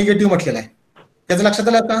इमिटरला निगेटिव्ह म्हटलेलं आहे, त्याचं लक्षात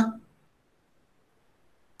आलं का,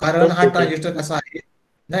 कारण हा ट्रान्झिस्टर कसा आहे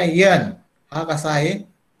नाही एन हा कसा आहे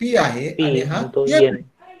पी आहे आणि हा एन,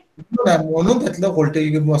 म्हणून त्यातलं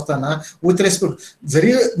व्होल्टेज मोजताना विथ रिस्पेक्ट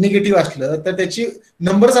जरी निगेटिव्ह असलं तर त्याची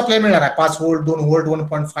नंबरच आपल्याला मिळणार आहे 5 व्होल्ट 2 व्होल्ट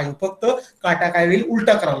 1.5, फक्त काटा काय होईल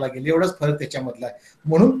उलटा करावा लागेल एवढाच फरक त्याच्यामधला आहे,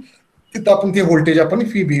 म्हणून तिथं आपण ते व्होल्टेज आपण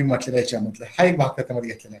फी बी म्हटलेलं याच्यामधलं हा एक भाग त्याच्यामध्ये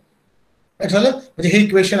घेतलेला आहे. झालं म्हणजे हे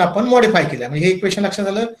इक्वेशन आपण मॉडिफाय केलं, म्हणजे हे इक्वेशन लक्षात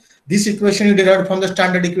आलं. दिस equation you derived from the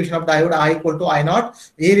standard equation of diode I equal to I not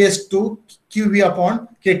a raise to Q V upon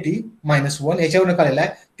K T -1 याच्यावरून काढलेलं आहे,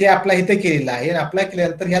 ते अप्लाय इथे केलेलं आहे. अप्लाय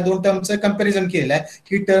केल्यानंतर ह्या दोन टर्मचं कम्पॅरिझन केलेलं आहे,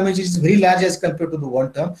 ही term is very large age compare to the one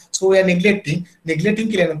term, so या निग्लेक्टिंग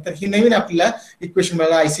केल्यानंतर ही नवीन आपल्याला इक्वेशन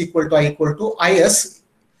मिळालं IC equal to I equal to I S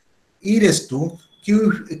E raise to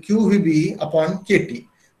Q V B upon K T.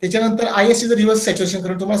 त्याच्यानंतर I S ची reverse saturation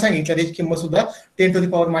current तुम्हाला सांगितलं त्याची किंमत सुद्धा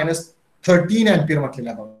 10⁻13 अँपियर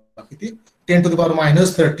म्हटलेला आहे, किती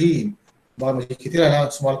 10⁻13 म्हणजे किती राहिला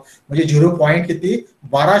स्मॉल म्हणजे 0. किती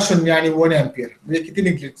 12 शून्य आणि 1 अँपियर म्हणजे किती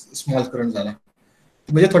निघले स्मॉल करंट झाला,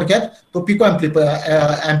 म्हणजे थोडक्यात तो पिको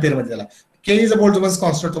अँपियर मध्ये झाला. के इज अ बोल्ट्झमन्स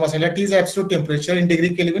कॉन्स्टंट तुम्हाला सांगितलं, T is absolute temperature in degree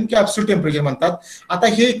kelvin किंवा ऍब्सोल्यूट टेम्परेचर म्हणतात. आता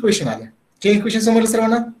हे इक्वेशन आलं, हे इक्वेशन समजलं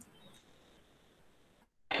सर्वांना,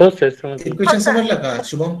 हो सर इक्वेशन समजलं का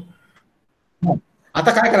शुभम.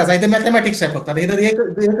 आता काय करायचं इथे मॅथमॅटिक्स आहे फक्त, इथं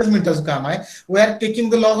एकच मिनिटाचं काम आहे. We R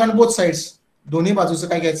taking the log on both sides, दोन्ही बाजूचं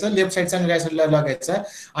काय घ्यायचं, लेफ्ट साईडचा आणि राईट साईडला लॉग घ्यायचा.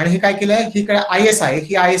 आणि हे काय केलं, ही इकडे IS आहे,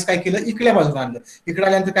 ही IS काय केलं इकडल्या बाजूला आणलं. इकडे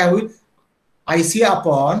आल्यानंतर काय होईल, IC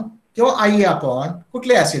अपॉन किंवा IE अपॉन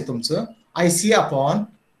कुठले असेल तुमचं, IC अपॉन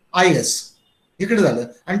IS इकडे झालं.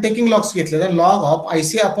 आणि टेकिंग लॉग्स घेतले, log of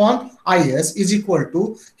IC upon IS is equal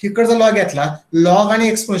to, इकडचा लॉग घेतला, लॉग आणि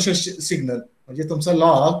एक्सपोनेन्शियल सिग्नल, म्हणजे तुमचं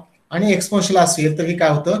लॉग आणि एक्सपोनेन्शियल असेल तर हे काय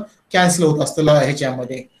होतं, कॅन्सल होत असतं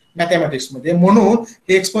ह्याच्यामध्ये मॅथमॅटिक्स मध्ये. म्हणून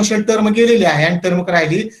हे एक्सपोनेन्शियल टर्म गेलेली आहे आणि टर्म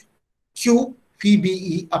राहिली Q fee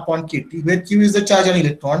be upon Katy, where Q is the charge on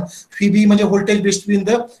electron, fee बी म्हणजे व्होल्टेज बिटवीन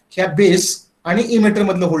द ह्या बेस आणि इमिटर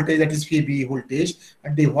मधलं voltage, that is fee B voltage,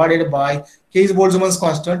 divided by K is बोल्ट्झमन्स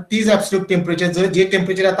constant, T is absolute temperature, जर जे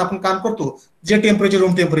temperature आता आपण काम करतो जे टेम्परेचर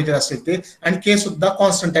रूम टेम्परेचर असेल ते, आणि के सुद्धा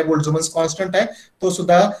कॉन्स्टंट आहे, बोल्ट्झमन्स कॉन्स्टंट आहे, तो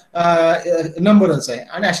सुद्धा नंबरच आहे.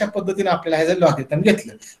 आणि अशा पद्धतीने आपल्याला ह्याचं लॉग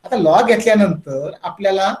घेतलं. आता लॉग घेतल्यानंतर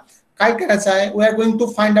आपल्याला काय करायचं आहे, we R going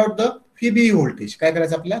to find out the fee B voltage. काय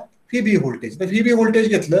करायचं आपल्याला, व्हीबी व्होल्टेज. तर व्हीबी व्होल्टेज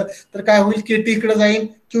घेतलं तर काय होईल, केटी इकडे जाईल,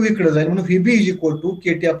 क्यू इकडे जाईल, म्हणून VB is equal to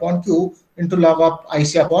Katy upon Q into log of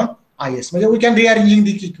IC upon IS. म्हणजे we can रिअरेंजिंग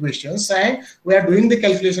the equations and we R doing the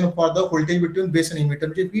calculation for the voltage between base and emitter,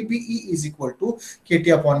 म्हणजे VBE is equal to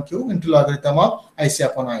Katy upon Q into logarithm of IC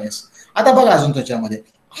upon IS. आता बघा अजून त्याच्यामध्ये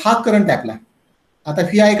हा current आहे आपला. आता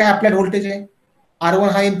V I काय आपल्या व्होल्टेज आहे, R1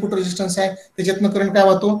 हा इनपुट रेजिस्टन्स आहे, त्याच्यातनं करंट काय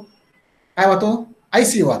वाहतो, काय वाहतो,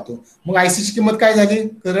 IC वाहतो. मग IC ची किंमत काय झाली,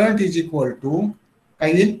 करंट इज इक्वल टू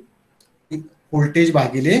काय येईल, व्होल्टेज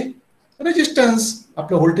भागिले रेजिस्टन्स.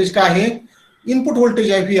 आपलं व्होल्टेज काय आहे, इनपुट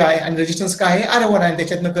व्होल्टेज आहे VI, आणि रेजिस्टन्स काय आहे R1 आहे,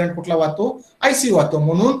 त्याच्यातनं करंट कुठला वाहतो, IC वाहतो.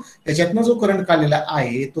 म्हणून त्याच्यातनं जो करंट काढलेला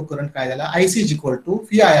आहे तो करंट काय झाला, IC is equal to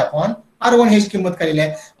VI upon R1 ह्याची किंमत काढलेली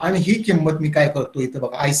आहे. आणि ही किंमत मी काय करतो इथं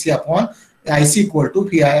बघा, IC upon IC equal to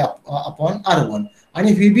VI upon R1.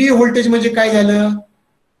 आणि VB व्होल्टेज म्हणजे काय झालं,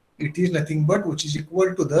 it is nothing but which is equal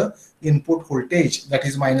to the input voltage, that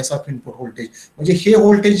is minus of input voltage. म्हणजे हे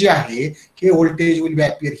व्होल्टेज जे आहे हे व्होल्टेज विल बी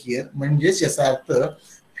अपीअर हिअर, म्हणजेच याचा अर्थ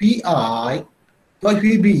VI किंवा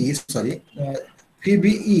VB sorry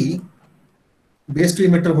VBE base to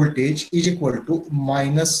emitter voltage is equal to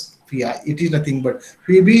minus VI. It is nothing but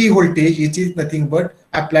VBE voltage, it is nothing but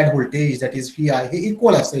applied voltage, that is VI. हे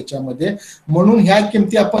equal असतं याच्यामध्ये. म्हणून ह्या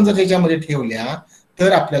किमती आपण जर याच्यामध्ये ठेवल्या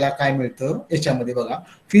तर आपल्याला काय मिळतं, याच्यामध्ये बघा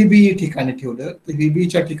VBE ठिकाणी ठेवलं तर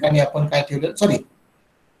VBच्या ठिकाणी आपण काय ठेवलं, सॉरी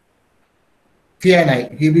VI नाही,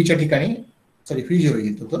 VBच्या ठिकाणी सॉरी V0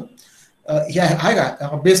 घेत होतं. हे आहे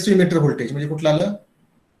का बेस टू इमिटर व्होल्टेज, म्हणजे कुठलं आलं,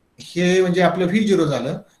 हे म्हणजे आपलं V0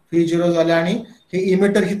 झालं, V0 झालं, आणि हे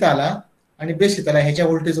इमिटर हित आला आणि बेस हित आला, ह्याच्या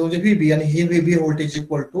व्होल्टेज म्हणजे VB, आणि हे VB voltage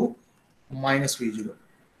equal to minus V0,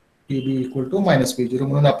 VB equal to minus V0.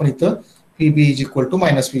 म्हणून आपण इथं VB is equal to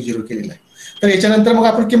minus V0 केलेलं आहे. तर याच्यानंतर मग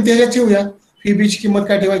आपण किमती ह्याच्यात ठेवूया. VB ची किंमत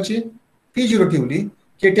काय ठेवायची, V0 ठेवली,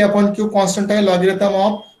 केटी अपॉन क्यू कॉन्स्टंट आहे, लॉगरिथम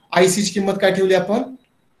ऑफ IC ची किंमत काय ठेवली आपण,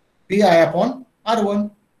 VI अपॉन R1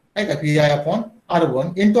 आहे का, VI upon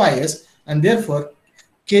R1 into IS, and therefore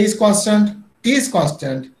K is constant, T is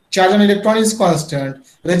constant, charge on electron is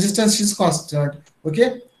constant, resistance is constant. Okay,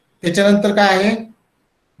 त्याच्यानंतर काय आहे,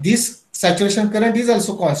 this saturation current is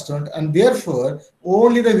also constant, and therefore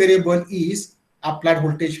only the variable is applied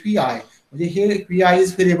voltage VI. म्हणजे हे VI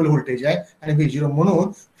is variable voltage आहे आणि V0,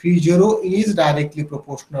 म्हणून V0 is directly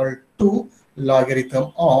proportional to logarithm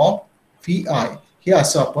of VI. हे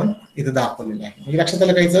असं आपण इथं दाखवलेलं आहे. म्हणजे लक्षात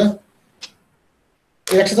आलं काहीच,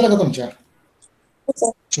 लक्षात आलं का तुमच्या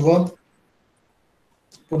शुभम,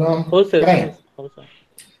 पुन्हा हो सर, काय, हो सर.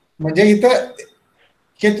 म्हणजे इथं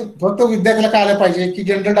हे फक्त विद्यार्थ्याला काय आलं पाहिजे की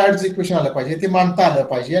जनरल डायरेक्ट इक्वेशन आलं पाहिजे, ते मांडता आलं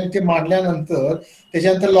पाहिजे, आणि ते मांडल्यानंतर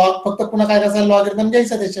त्याच्यानंतर लॉग फक्त पुन्हा काय करायचं, लॉग एकदम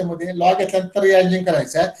घ्यायचा, त्याच्यामध्ये लॉग घेतल्यानंतर रिअरेंजिंग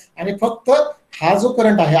करायचं आहे, आणि फक्त हा जो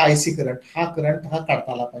करंट आहे IC करंट, हा करंट हा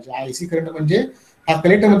काढता आला पाहिजे. IC करंट म्हणजे हा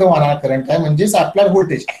कलेक्टरमध्ये वाहणारा करंट आहे, म्हणजेच अप्लाइड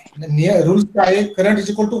व्होल्टेज. रूल्स काय आहे, current is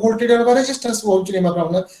equal to voltage over resistance, ओमच्या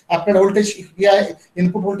नियमाप्रमाणे applied voltage VI,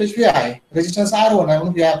 input voltage VI, resistance R1 आहे,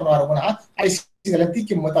 म्हणून VI अपॉन R1 हा IC झाला. ती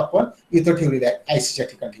किंमत आपण इथं ठेवलेली आहे, ICच्या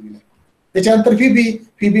ठिकाणी ठेवलेली आहे. त्याच्यानंतर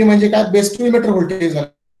VB म्हणजे काय, बेस टू इमिटर व्होल्टेज झालं,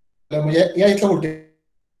 म्हणजे या इथलं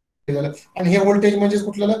व्होल्टेज झालं, आणि हे व्होल्टेज म्हणजे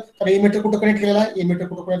कुठलं, कारण इमिटर कुठं कनेक्ट केलेला आहे, इमिटर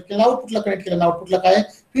कुठं कनेक्ट केला, आउटपुटला कनेक्ट केला, आउटपुटला काय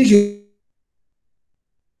V0,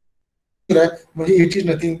 म्हणजे it is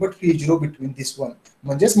nothing but V0 between this one,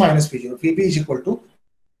 म्हणजेच minus V0. VB is equal to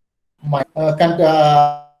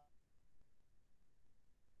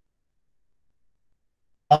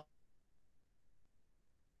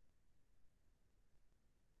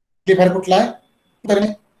कुठला आहे,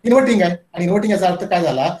 इन्व्हर्टिंग आहे, आणि इन्व्हर्टिंग याचा अर्थ काय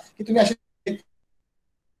झाला की तुम्ही असे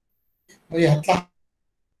म्हणजे ह्यातला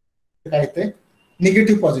काय येते,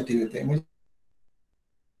 निगेटिव्ह पॉझिटिव्ह येते, म्हणजे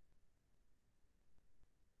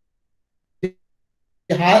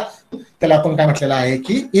हा त्याला आपण काय म्हटलेला आहे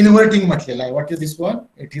की इन्व्हर्टिंग म्हटलेला आहे. What is this one?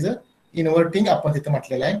 It is a inverting. आपण तिथे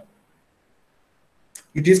म्हटलेलं आहे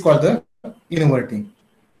it is called the inverting.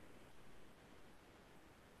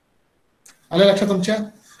 आलं लक्षात तुमच्या?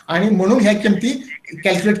 आणि म्हणून ह्या किमती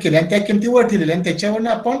कॅल्क्युलेट केल्या आणि त्या किमती वर ठेवलेल्या आणि त्याच्यावरनं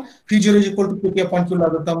आपण P0 equal to P upon Q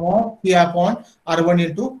logarithm of P upon R1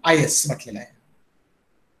 into IS म्हटलेलं आहे.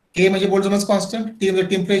 के म्हणजे बोल्ट्झमॅन्स कॉन्स्टंट, टी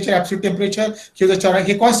म्हणजे टेम्परेचर, ऍब्सोल्यूट टेम्परेचर,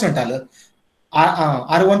 हे कॉन्स्टंट आलं.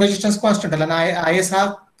 R1 रेजिस्टन्स कॉन्स्टंट आला आणि IS हा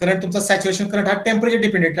करंट तुमचा सॅच्युरेशन करंट हा टेम्परेचर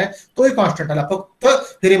डिपेंडेंट आहे, तोही कॉन्स्टंट आला. फक्त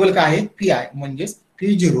व्हेरिएबल काय आहे? PI. म्हणजे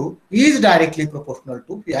P0 is directly proportional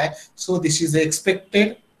to PI. So this is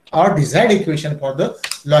expected or desired equation for the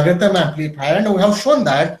logarithm amplifier, and we have shown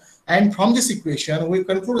that, and from this equation we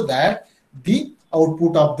conclude that the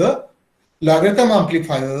output of the logarithm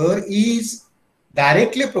amplifier is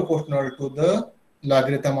directly proportional to the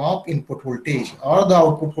logarithm of input voltage, or the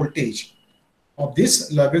output voltage of this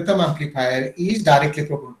logarithm amplifier is directly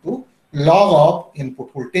proportional to log of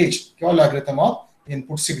input voltage or logarithm of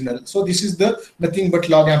input signal. So this is the nothing but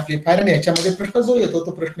log amplifier. आणि याच्यामध्ये प्रश्न जो येतो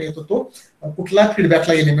तो प्रश्न येतो तो कुठला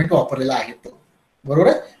फीडबॅकला एलिमेंट वापरलेला आहे तो, बरोबर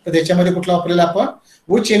आहे. तर त्याच्यामध्ये कुठला वापरलेला आपण,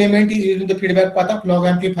 which element is using the feedback path of log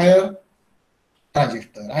amplifier?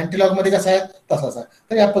 Transistor. अँटीलॉग मध्ये कसा आहे? तसाच आहे.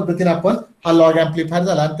 तर या पद्धतीने आपण हा लॉग एम्प्लिफायर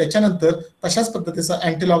झाला आणि त्याच्यानंतर तशाच पद्धतीचा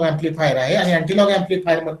अँटीलॉग एम्प्लिफायर आहे. आणि अँटीलॉग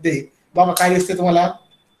एम्प्लिफायर मध्ये बघा काय दिसते तुम्हाला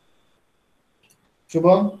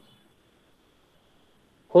शुभम?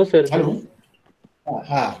 हो sir. Hello.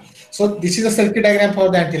 So this is a circuit diagram for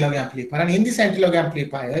the anti-log amplifier, and in this anti-log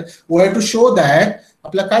amplifier we have to show that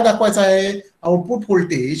आपल्याला काय दाखवायचं आहे? Output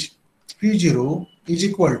voltage V0 is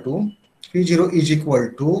equal to V0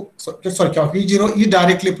 is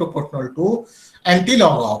directly proportional to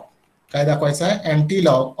anti-log of, काय दाखवायचं आहे?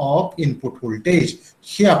 anti-log of input voltage.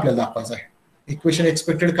 हे आपल्याला दाखवायचं आहे. इक्वेशन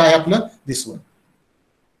एक्सपेक्टेड काय आपलं? दिस वन.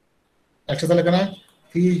 लक्षात आलं का नाही?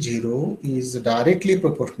 P0 is directly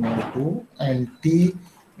proportional to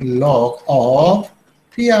anti-log of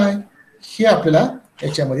PI. हे आपल्याला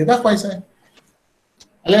याच्यामध्ये दाखवायचं आहे.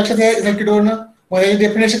 आलं लक्षात या सर्किटवरनं? मग याची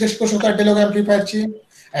डेफिनेशन कशी होतं अँटीलॉग एम्प्लिफायरची?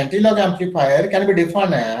 Anti-log amplifier can be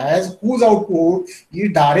defined as whose output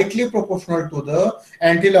is directly proportional to the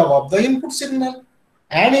anti-log of the input signal.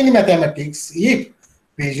 And in mathematics, if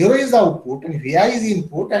P0 is the output and Vi is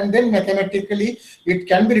input, and then mathematically it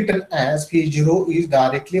can be written as P0 is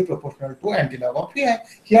directly proportional to antilog of Pi.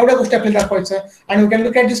 ही एवढ्या गोष्टी आपल्याला दाखवायचं आहे. And we can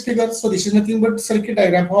look at this figure. So this is nothing but circuit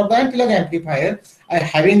diagram for the antilog amplifier. I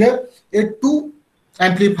having a two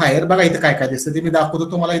amplifier. बघा इथं काय काय दिसतं ते मी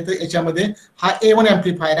दाखवतो तुम्हाला. इथं याच्यामध्ये हा A1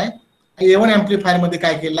 amplifier आहे. A1 amplifier मध्ये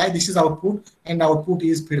काय केलं आहे? दिस is output and output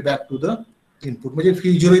is feedback to the input. म्हणजे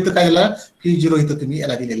V0 इथं काय झाला? V0 इथं तुम्ही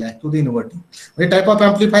याला दिलेला आहे टू द इन्व्हर्टिंग. म्हणजे टाइप ऑफ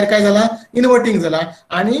एम्प्लिफायर काय झाला? इन्व्हर्टिंग झाला.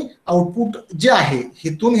 आणि आउटपुट जे आहे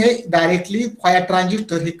हिथून हे डायरेक्टली फाया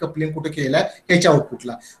ट्रान्झिस्टर हे कपलिंग कुठे केलेलं आहे? ह्याच्या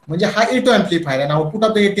आउटपुटला. म्हणजे हा A2 एम्प्लिफायर आणि output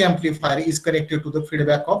of the A2 amplifier is connected to the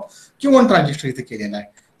feedback of Q1 transistor इथे केलेला आहे.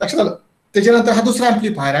 लक्षात आलं? त्याच्यानंतर हा दुसरा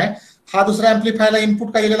एम्प्लिफायर आहे. हा दुसरा एम्प्लिफायरला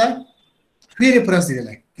इनपुट काय दिलेला आहे? फी रेफरन्स दिलेला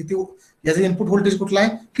आहे. किती याचा इनपुट व्होल्टेज कुठला आहे?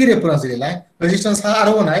 फी रेफरन्स दिलेला आहे. रेजिस्टन्स हा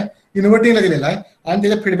R1 आहे, इन्व्हर्टिंगला दिलेला आहे. आणि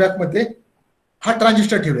त्याच्या फीडबॅक मध्ये हा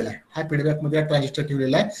ट्रान्झिस्टर ठेवलेला आहे. हा फीडबॅक मध्ये ट्रान्झिस्टर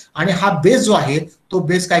ठेवलेला आहे. आणि हा बेस जो आहे तो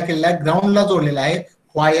बेस काय केलेला आहे? ग्राउंडला जोडलेला आहे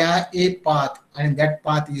व्हाया ए पाथ. आणि that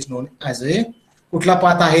path is non as ए, कुठला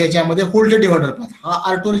पाथ आहे याच्यामध्ये? Voltage divider path.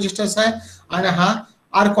 हा R2 रेजिस्टन्स आहे आणि हा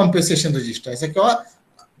R कॉम्पेन्सेशन रेजिस्टर आहे किंवा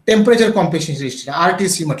टेम्परेचर कॉम्पेन्सेशन रेजिस्टर,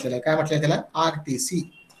 RTC म्हटलेलं आहे. काय म्हटलंय त्याला?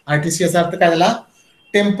 RTC याचा अर्थ काय झाला?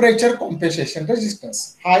 Temperature compensation resistance.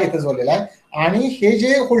 हा इथं जोडलेला आहे. आणि हे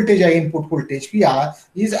जे व्होल्टेज आहे input voltage PR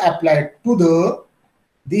is applied to the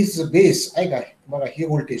this base. आहे काय? बघा हे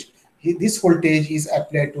voltage, this voltage is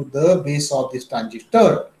applied to the base of this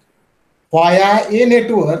transistor via a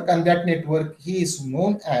network. And that network he is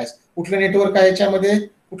non as, कुठलं network आहे याच्यामध्ये?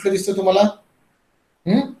 कुठलं दिसतं तुम्हाला?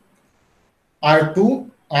 R2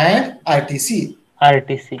 and RTC.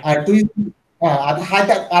 R2 आता हा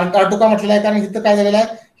R2 का म्हटलेला आहे? कारण इथं काय झालेला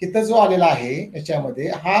आहे? इथं जो आलेला आहे याच्यामध्ये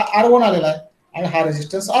हा R1 आलेला आहे आणि हा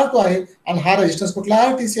रेजिस्टन्स R2 आहे. आणि हा रेजिस्टन्स कुठला?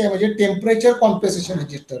 RTC आहे. म्हणजे टेम्परेचर कॉम्पेन्सेशन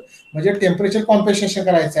रेजिस्टर. म्हणजे टेम्परेचर कॉम्पेन्सेशन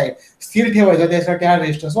करायचं आहे, स्थिर ठेवायचं, त्यासाठी हा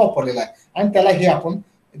रेजिस्टन्स वापरलेला आहे आणि त्याला हे आपण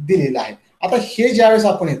दिलेलं आहे. आता हे ज्यावेळेस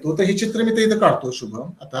आपण येतो तर हे चित्र मी इथं काढतो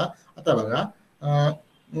शुभम. आता बघा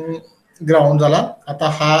ग्राउंड झाला. आता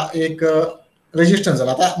हा एक रेजिस्टन्स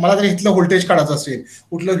झाला. आता मला जर इथलं व्होल्टेज काढायचं असेल,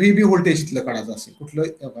 कुठलं VB व्होल्टेज इथलं काढायचं असेल, कुठलं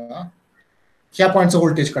ह्या पॉईंटचं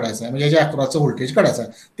व्होल्टेज काढायचं आहे, म्हणजे याच्या अक्रॉसचं व्होल्टेज काढायचं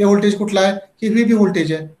आहे. ते व्होल्टेज कुठलं आहे? हे VB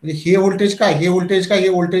व्होल्टेज आहे. म्हणजे हे व्होल्टेज काय, हे व्होल्टेज काय, हे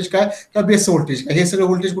व्होल्टेज काय, किंवा बेसचं व्होल्टेज काय, हे सगळं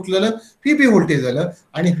व्होल्टेज कुठलं झालं? VB व्होल्टेज झालं.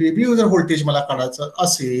 आणि VB जर व्होल्टेज मला काढायचं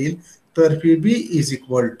असेल तर fee B is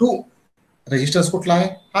equal to resistance कुठला आहे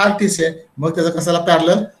आरटीसी आहे, मग त्याचा कसाला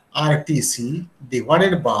parallel RTC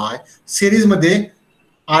divided by series मध्ये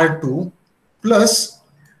R2 plus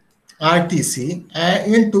RTC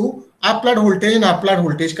into applied voltage, आणि अप्लाइड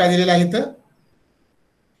व्होल्टेज काय दिलेलं आहे इथं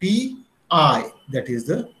P I, that is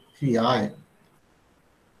the P I.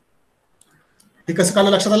 हे कसं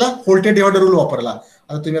काढलं लक्षात आलं, व्होल्टेज डिवायडर रूल वापरला.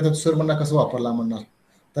 आता तुम्ही आता सर म्हणणार कसं वापरला म्हणणार,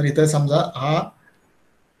 तर इथं समजा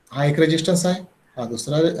हा एक रेजिस्टन्स आहे, हा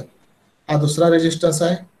दुसरा रेजिस्टन्स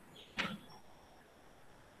आहे,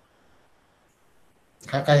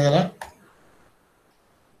 हा काय झाला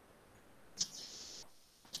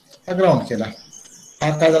हा ग्राउंड केला, हा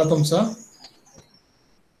काय झाला तुमचा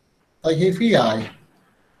हे फी आहे,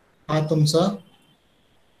 हा तुमचा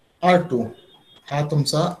R2, हा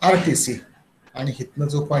तुमचा आरटीसी, आणि इथनं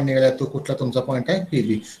जो पॉईंट निघाला तो कुठला तुमचा पॉईंट आहे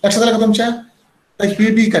पीबी. लक्षात आलं का तुमच्या, तर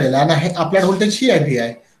पीबी करेल आणि हे अप्लाइड व्होल्टेज ही आहे,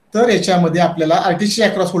 आहे. तर याच्यामध्ये आपल्याला आरटीसी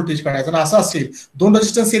अक्रॉस व्होल्टेज काढायचं, आणि असं असेल दोन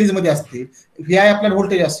रेजिस्टन्स सिरीज मध्ये असतील, व्ही आय अप्लाइड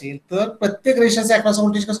व्होल्टेज असेल, तर प्रत्येक रेजिस्टन्स अक्रॉस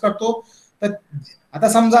व्होल्टेज कसं काढतो, तर आता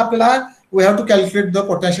समजा आपल्याला we have to calculate the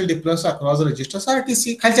potential difference across resistance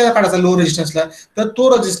RTC, खालच्या काढायचा लो रेजिस्टन्सला, तर तो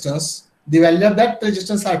resistance the value of that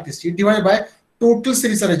resistance RTC divide by total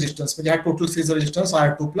series resistance, म्हणजे हा total series resistance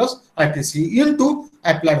R2 plus RTC into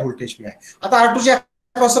applied voltage V I. आता R2 च्या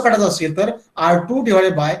across काढायचं असेल तर R2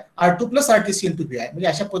 divided by R2 plus RTC into V I, म्हणजे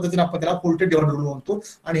अशा पद्धतीने आपण त्याला व्होल्टेज डिवायडर रूल म्हणतो,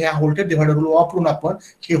 आणि ह्या व्होल्टेज डिवायडर रूल वापरून आपण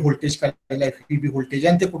हे व्होल्टेज काढलेलं आहे पीबी व्होल्टेज,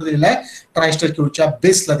 आणि ते कुठे दिलेलं आहे ट्रान्झिस्टर क्यूच्या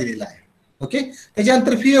बेसला दिलेलं आहे. ओके,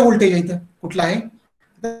 त्याच्यानंतर व्ही ए व्होल्टेज आहे, इथं कुठला आहे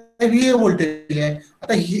व्ही ए व्होल्टेज आहे.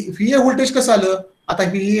 आता व्ही ए व्होल्टेज कसं आलं, आता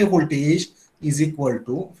V A voltage is equal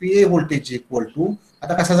to V A voltage equal to,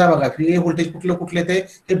 आता कसं जा बघा व्ही ए व्होल्टेज कुठले ते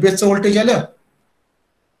हे बेसचं व्होल्टेज आलं,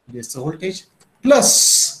 बेसचं व्होल्टेज प्लस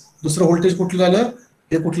दुसरं व्होल्टेज कुठलं झालं,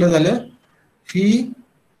 हे कुठलं झालं फी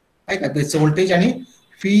आहे का बेसचं व्होल्टेज, आणि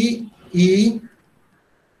फी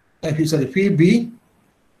सॉरी फी बी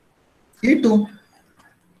E2,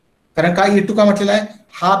 कारण काय E2 का म्हटलेला आहे,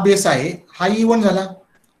 हा बेस आहे, हा E1 झाला,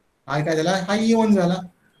 हा काय झाला, हा E1 झाला,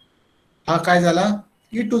 हा काय झाला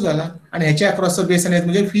E2 झाला, आणि ह्याच्या अक्रॉसचं बेस आहेत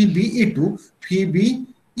म्हणजे फी बी E2 फी बी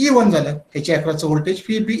E1 झालं, ह्याच्या अक्रॉसचं व्होल्टेज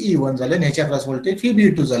फी बी E1 झालं, आणि ह्याच्या अक्रॉस व्होल्टेज फी बी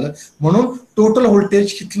E2 झालं. म्हणून टोटल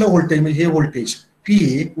व्होल्टेज इथलं व्होल्टेज म्हणजे हे voltage fee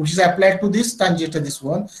A which is applied to this transistor this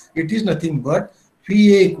one, it is nothing but fee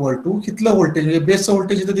A equal to इथलं व्होल्टेज म्हणजे बेसचं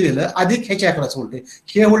व्होल्टेज इथं दिलेलं अधिक ह्याच्या अक्रॉस व्होल्टेज,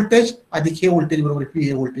 हे व्होल्टेज अधिक हे व्होल्टेज बरोबर फी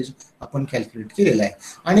ए व्होल्टेज आपण कॅल्क्युलेट केलेलं आहे.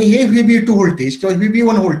 आणि हे VB2 व्होल्टेज किंवा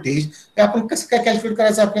VB1 व्होल्टेज हे आपण कसं काय कॅल्क्युलेट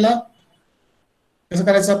करायचं, आपल्याला कसं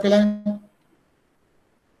करायचं, आपल्याला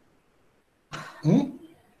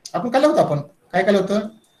आपण काय होतं, आपण काय केलं होतं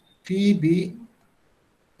फी बी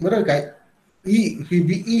बरोबर काय fee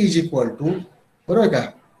B is equal to बरोबर का,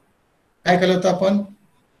 काय केलं होतं आपण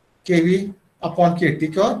केव्ही अपॉन के टी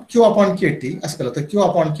किंवा क्यू अपॉन के टी असं केलं होतं, Q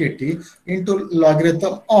upon K T into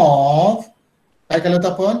logarithm of काय केलं होतं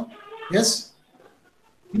आपण yes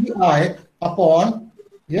P I upon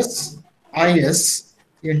yes I S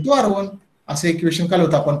into R1 असं इक्वेशन काढलं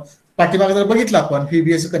होतं आपण. पाठीमागे जर बघितलं आपण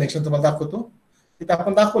VBA कनेक्शन तुम्हाला दाखवतो, तिथं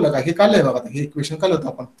आपण दाखवलं का हे काढलंय बघा, हे इक्वेशन काढलं होतं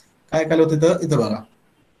आपण, काय काढलं होतं इथं बघा,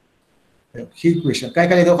 ही इक्वेशन काय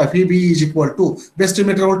काढलं होतं, VB is equal to best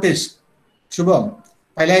metre voltage Shubham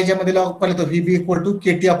पहिल्या ह्याच्यामध्ये लॉग पाहिलं होतं VB equal to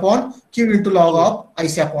KT upon Q into log of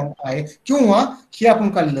IC upon I, किंवा हे आपण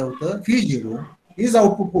काढलं होतं V0 इज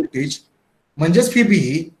आउटपुट व्होल्टेज म्हणजेच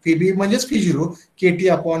VB म्हणजेच V0 KT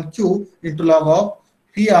upon Q into log of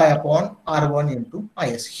VI upon R1 into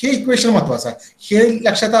IS. हे इक्वेशन महत्वाचं आहे, हे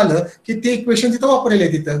लक्षात आलं की ते इक्वेशन तिथं वापरलेलं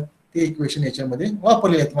आहे, तिथं ते इक्वेशन याच्यामध्ये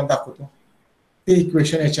वापरलेलं आहे, तुम्हाला दाखवतो ते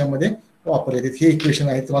इक्वेशन याच्यामध्ये वापरले, हे इक्वेशन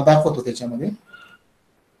आहे तुम्हाला दाखवतो त्याच्यामध्ये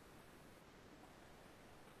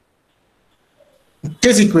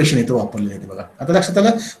तेच इक्वेशन इथं वापरले आहे बघा. आता लक्षात आलं,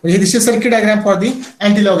 म्हणजे दिस is circuit diagram for the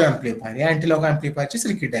अँटीलॉग amplifier, हे अँटीलॉग एम्प्लिफायरची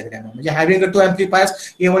सर्किट डायग्राम आहे, म्हणजे having to एम्प्लिफायर्स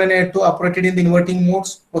A1 and A2 operated in the inverting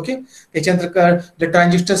modes. Okay, त्याच्यानंतर the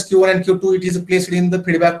transistors Q1 and Q2 it is placed in the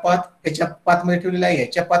feedback path, याच्या path मध्ये ठेवलेला आहे,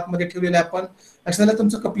 याच्या path मध्ये ठेवलेला आहे आपण. लक्षात आलं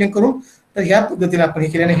तुमचं कपलिंग करून, तर ह्या पद्धतीने आपण हे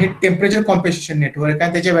केल्याने हे टेम्परेचर कॉम्पेन्सेशन नेटवर्क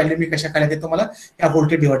आणि त्याच्या व्हॅल्यू मी कशा काढायचे तुम्हाला या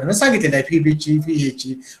व्होल्टेज डिवायडरने सांगितलेलं आहे, VB ची VA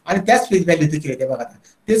ची, आणि त्याच फेज व्हॅल्यू इथे केले बघा,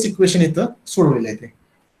 तेच इक्वेशन इथं सोडवलेलं आहे ते.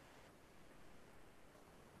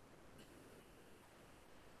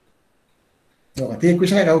 ते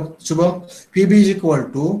इक्वेशन आहे का Shubham, VB is equal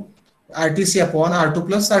to RTC upon R2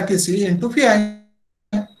 plus RTC into VI,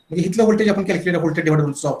 म्हणजे इथलं व्होल्टेज आपण कॅल्क्युलेटर व्होल्टेज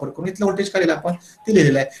डिवायडरचा वापर करून इथलं व्होल्टेज काढलेलं आपण ते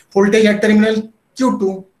लिहिलेलं आहे. व्होल्टेज ॲट टर्मिनल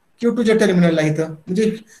Q2च्या टर्मिनलला इथं म्हणजे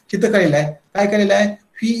तिथं काढलेलं आहे, काय केलेलं आहे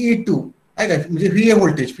VE2 आहे का, म्हणजे VA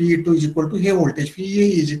voltage VE2 is equal to हे voltage VA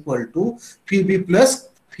is equal to VB plus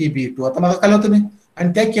fee B2 आता मला कळलं तुम्ही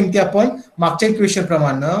आणि त्या किमती आपण मागच्या इक्वेशन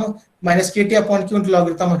प्रमाणे minus KT upon Q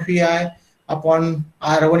logarithm fee I upon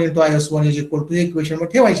R1 into IS1 is equal two equation मध्ये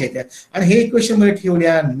ठेवायचे आहेत आणि हे इक्वेशन मध्ये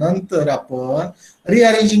ठेवल्यानंतर आपण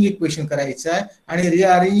रिअरेंजिंग इक्वेशन करायचं आहे आणि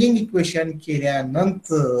रिअरेंजिंग इक्वेशन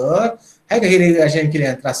केल्यानंतर आहे का हे रिअरेंज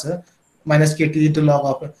केल्यानंतर असं minus KT into log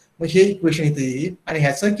of मग हे इक्वेशन इथे येईल आणि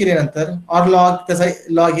ह्याचं केल्यानंतर ऑर लॉग त्याचा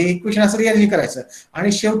लॉग हे इक्वेशन असं रिअरेंज करायचं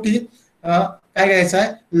आणि शेवटी काय करायचं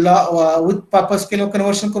आहे विथ पर्पज स्केल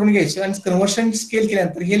कन्व्हर्शन करून घ्यायचं आणि कन्व्हर्शन स्केल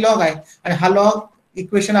केल्यानंतर हे लॉग आहे आणि हा लॉग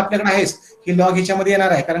इक्वेशन आपल्याकडे आहेच हे लॉग ह्याच्यामध्ये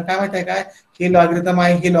येणार आहे कारण काय माहिती आहे काय हे लॉगरिथम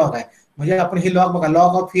आहे हे लॉग आहे म्हणजे आपण हे लॉग बघा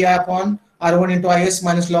log of fee upon R1 into IS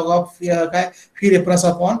minus log of काय fee reference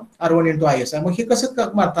upon R1 into IS आहे मग हे कसं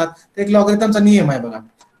मारतात एक लॉगरिथमचा नियम आहे बघा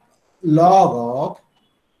log of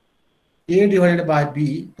a divided by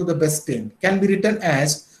b to the base 10 can be written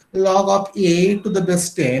as log of a to the base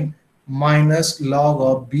 10 minus log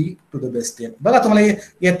of b to the base 10 बघा तुम्हाला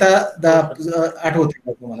येता आठवते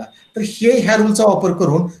का तुम्हाला तर हे ह्या रूलचा वापर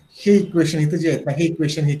करून हे इक्वेशन इथे जे आहेत ना हे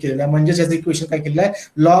इक्वेशन हे केलेलं आहे म्हणजे याचं इक्वेशन काय केलेलं आहे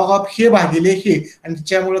लॉग ऑफ हे भागिले हे आणि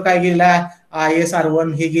त्याच्यामुळे काय गेलेलं आहे IS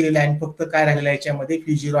R1 हे गेलेलं आहे आणि फक्त काय राहिलेलं आहे याच्यामध्ये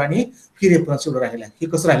फी 0 आणि फी रेफरन्स एवढं राहिलेलं आहे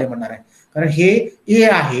हे कसं राहिले म्हणणार आहे कारण हे ए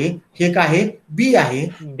आहे हे काय आहे बी आहे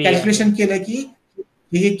कॅल्क्युलेशन केलं की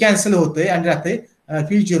हे कॅन्सल होतंय आणि राहते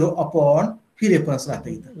फी 0 अपॉन फी रेफरन्स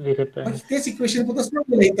राहते इथं तेच इक्वेशन फक्त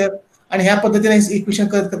सांगितलं इथं आणि ह्या पद्धतीने इक्वेशन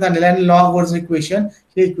करत आणलेलं आहे लॉग वरचं इक्वेशन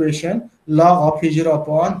हे equation log of fee 0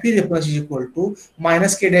 upon fee reference is equal to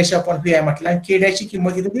minus K dash upon fee आहे म्हटलं आणि के डॅशची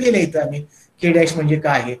किंमत इथं दिलेली आहे इथं आम्ही के डॅश म्हणजे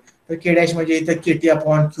काय आहे तर के डॅश म्हणजे इथं KT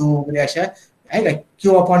अपॉन क्यू वगैरे अशा आहे का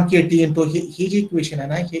क्यू अपॉन KT इंटू ही जी इक्वेशन आहे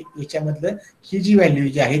ना हे याच्यामधलं ही जी व्हॅल्यू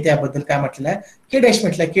जी आहे त्याबद्दल काय म्हटलं आहे के डॅश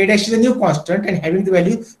म्हटलं K dash is a new constant and having the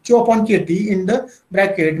value Q upon KT in the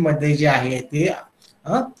bracket मध्ये जे आहे ते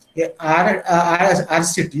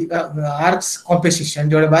RCT compensation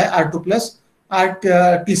divide by R2 plus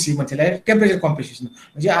RTC म्हटलेलं आहे टेम्परेचर कॉम्पेन्सेशन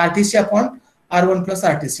म्हणजे RTC upon R1 plus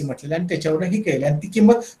RTC म्हटलेलं आणि त्याच्यावर ही केलं आणि ती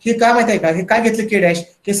किंमत हे काय माहिती आहे का हे काय घेतलं के डॅश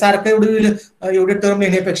हे सारखं एवढे टर्म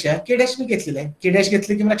लिहिण्यापेक्षा के डॅश मी घेतलेलं आहे के डॅश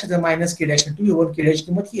घेतलं की लक्षात minus K dash into V1 K dash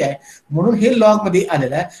किंमत ही आहे म्हणून हे लॉग मध्ये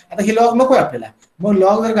आलेलं आहे आता हे लॉग नको आपल्याला मग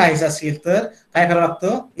लॉग जर घ्यायचं असेल तर काय करावं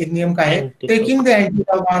लागतं एक नियम काय आहे taking the anti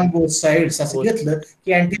log on both sides असं घेतलं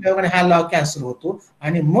की अँटी लॉग आणि हा लॉग कॅन्सल होतो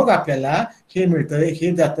आणि मग आपल्याला हे मिळतं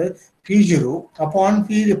हे जातं fee 0 upon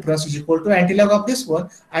fee reference is equal to anti log of this one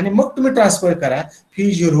आणि मग तुम्ही ट्रान्सफर करा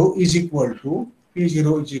fee 0 is equal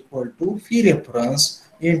to fee reference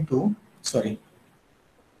into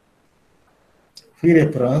fee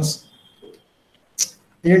reference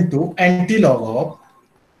into anti log of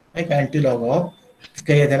anti log of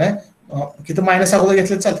काय येते ना तिथं मायनस अगोदर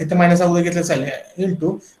घेतलं चालते तिथं मायनस अगोदर घेतलं चालेल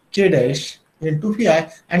into K dash into fee I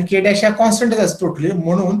आणि के डॅश हा कॉन्स्टंटच असतो टोटली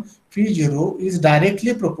म्हणून fee 0 is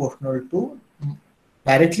directly proportional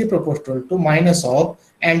to minus of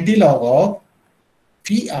anti-log of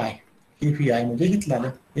phi हे phi म्हणजे घेतलं आलं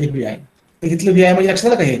हे vi घेतलं vi म्हणजे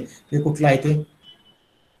लक्षात आलं का हे कुठलं आहे ते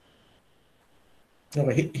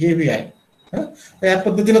हे vi तर या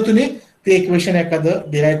पद्धतीने तुम्ही ते इक्वेशन एखादं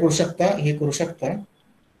डिराईव्ह करू शकता हे करू शकता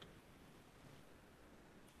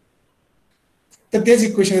तर तेच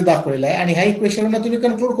इक्वेशन दाखवलेलं आहे आणि ह्या इक्वेशनवरनं तुम्ही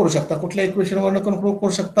कन्क्लूड करू शकता कुठल्या इक्वेशनवरनं कन्क्लूड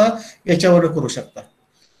करू शकता याच्यावर करू शकता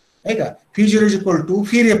आहे का fee 0 is equal to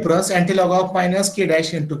fee reference anti log of minus K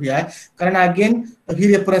dash into P I कारण again fee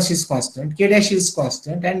reference is constant K dash is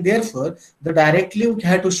constant and therefore the directly we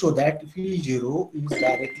have to show that fee 0 is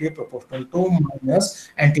directly proportional to minus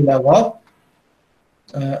anti log of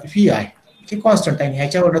fee I हे constant आहे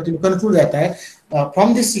ह्याच्यावर तुम्ही conclude जात आहे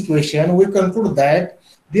from this equation we conclude that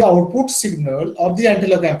the output signal of the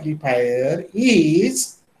analog amplifier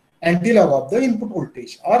is analog of the input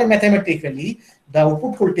voltage or mathematically the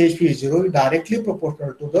output voltage V0 is directly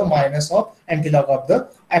proportional to the minus of analog of the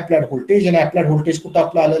applied voltage and applied voltage कुठं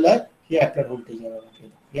आपलं आलेलं आहे हे applied voltage आहे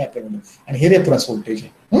हे applied आणि हे reference voltage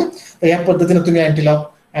आहे तर या पद्धतीने तुम्ही अँटीलॉग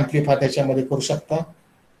एम्प्लिफायर त्याच्यामध्ये करू शकता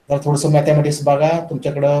जर थोडंसं मॅथमॅटिक्स बघा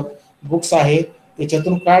तुमच्याकडं बुक्स आहे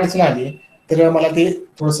त्याच्यातून काय अडचण आली तर मला ते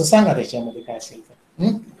थोडंसं सांगा त्याच्यामध्ये काय असेल तर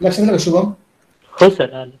लक्षात आलं का शुभम हो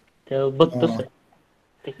सर आलं बघतो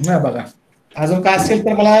सर ना बघा अजून काय असेल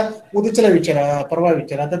तर मला उद्याच्याला विचारा परवा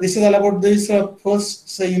विचारा आता दिस is all about this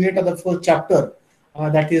first unit of the first chapter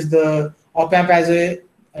that is the op amp as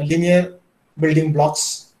a linear building blocks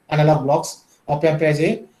analogue blocks op amp as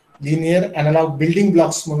A linear analogue building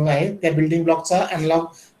blocks म्हणून आहे त्या बिल्डिंग ब्लॉकचा analogue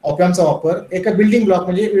ऑपॅम्पचा वापर एका building block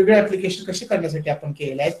म्हणजे वेगळे application कसे करण्यासाठी आपण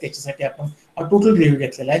केलेले आहेत त्याच्यासाठी आपण टोटल रिव्ह्यू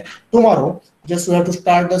घेतलेला आहे tomorrow just you have to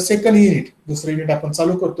start the second unit दुसरं युनिट आपण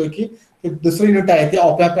चालू करतोय की दुसरं युनिट आहे ते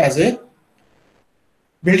ऑपॅम्प as A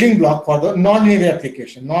building block for the non linear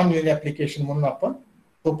application. Non linear application म्हणून आपण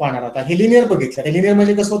तो पाहणार. आता हे लिनियर बघितलं. हे लिनियर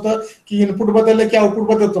म्हणजे कसं होतं की इनपुट बदललं की आउटपुट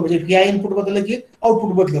बदलत होतं, म्हणजे व्हीआय इनपुट बदललं की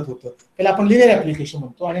आउटपुट बदलत होतं, त्याला आपण लिनियर ऍप्लिकेशन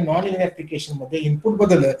म्हणतो. आणि नॉन लिनियर ऍप्लिकेशन मध्ये इनपुट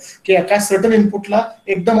बदललं की एका सर्टन इनपुटला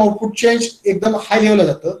एकदम आउटपुट चेंज एकदम हाय लेवलला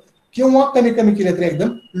जातं किंवा कमी कमी केलं तर एकदम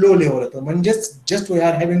लो लेवल होतं. म्हणजेच just we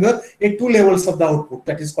R having A two levels of the output,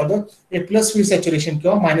 that is called a plus V saturation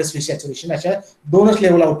किंवा मायनस व्ही सॅच्युरेशन, अशा दोनच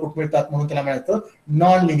लेवल आउटपुट मिळतात, म्हणून त्याला मिळतं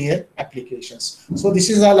non linear application. So this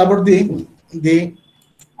is all about the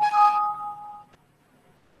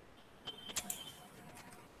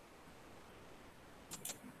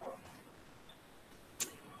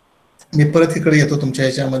मी परत इकडे येतो तुमच्या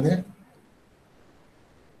ह्याच्यामध्ये.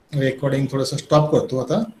 रेकॉर्डिंग थोडंसं स्टॉप करतो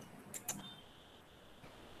आता.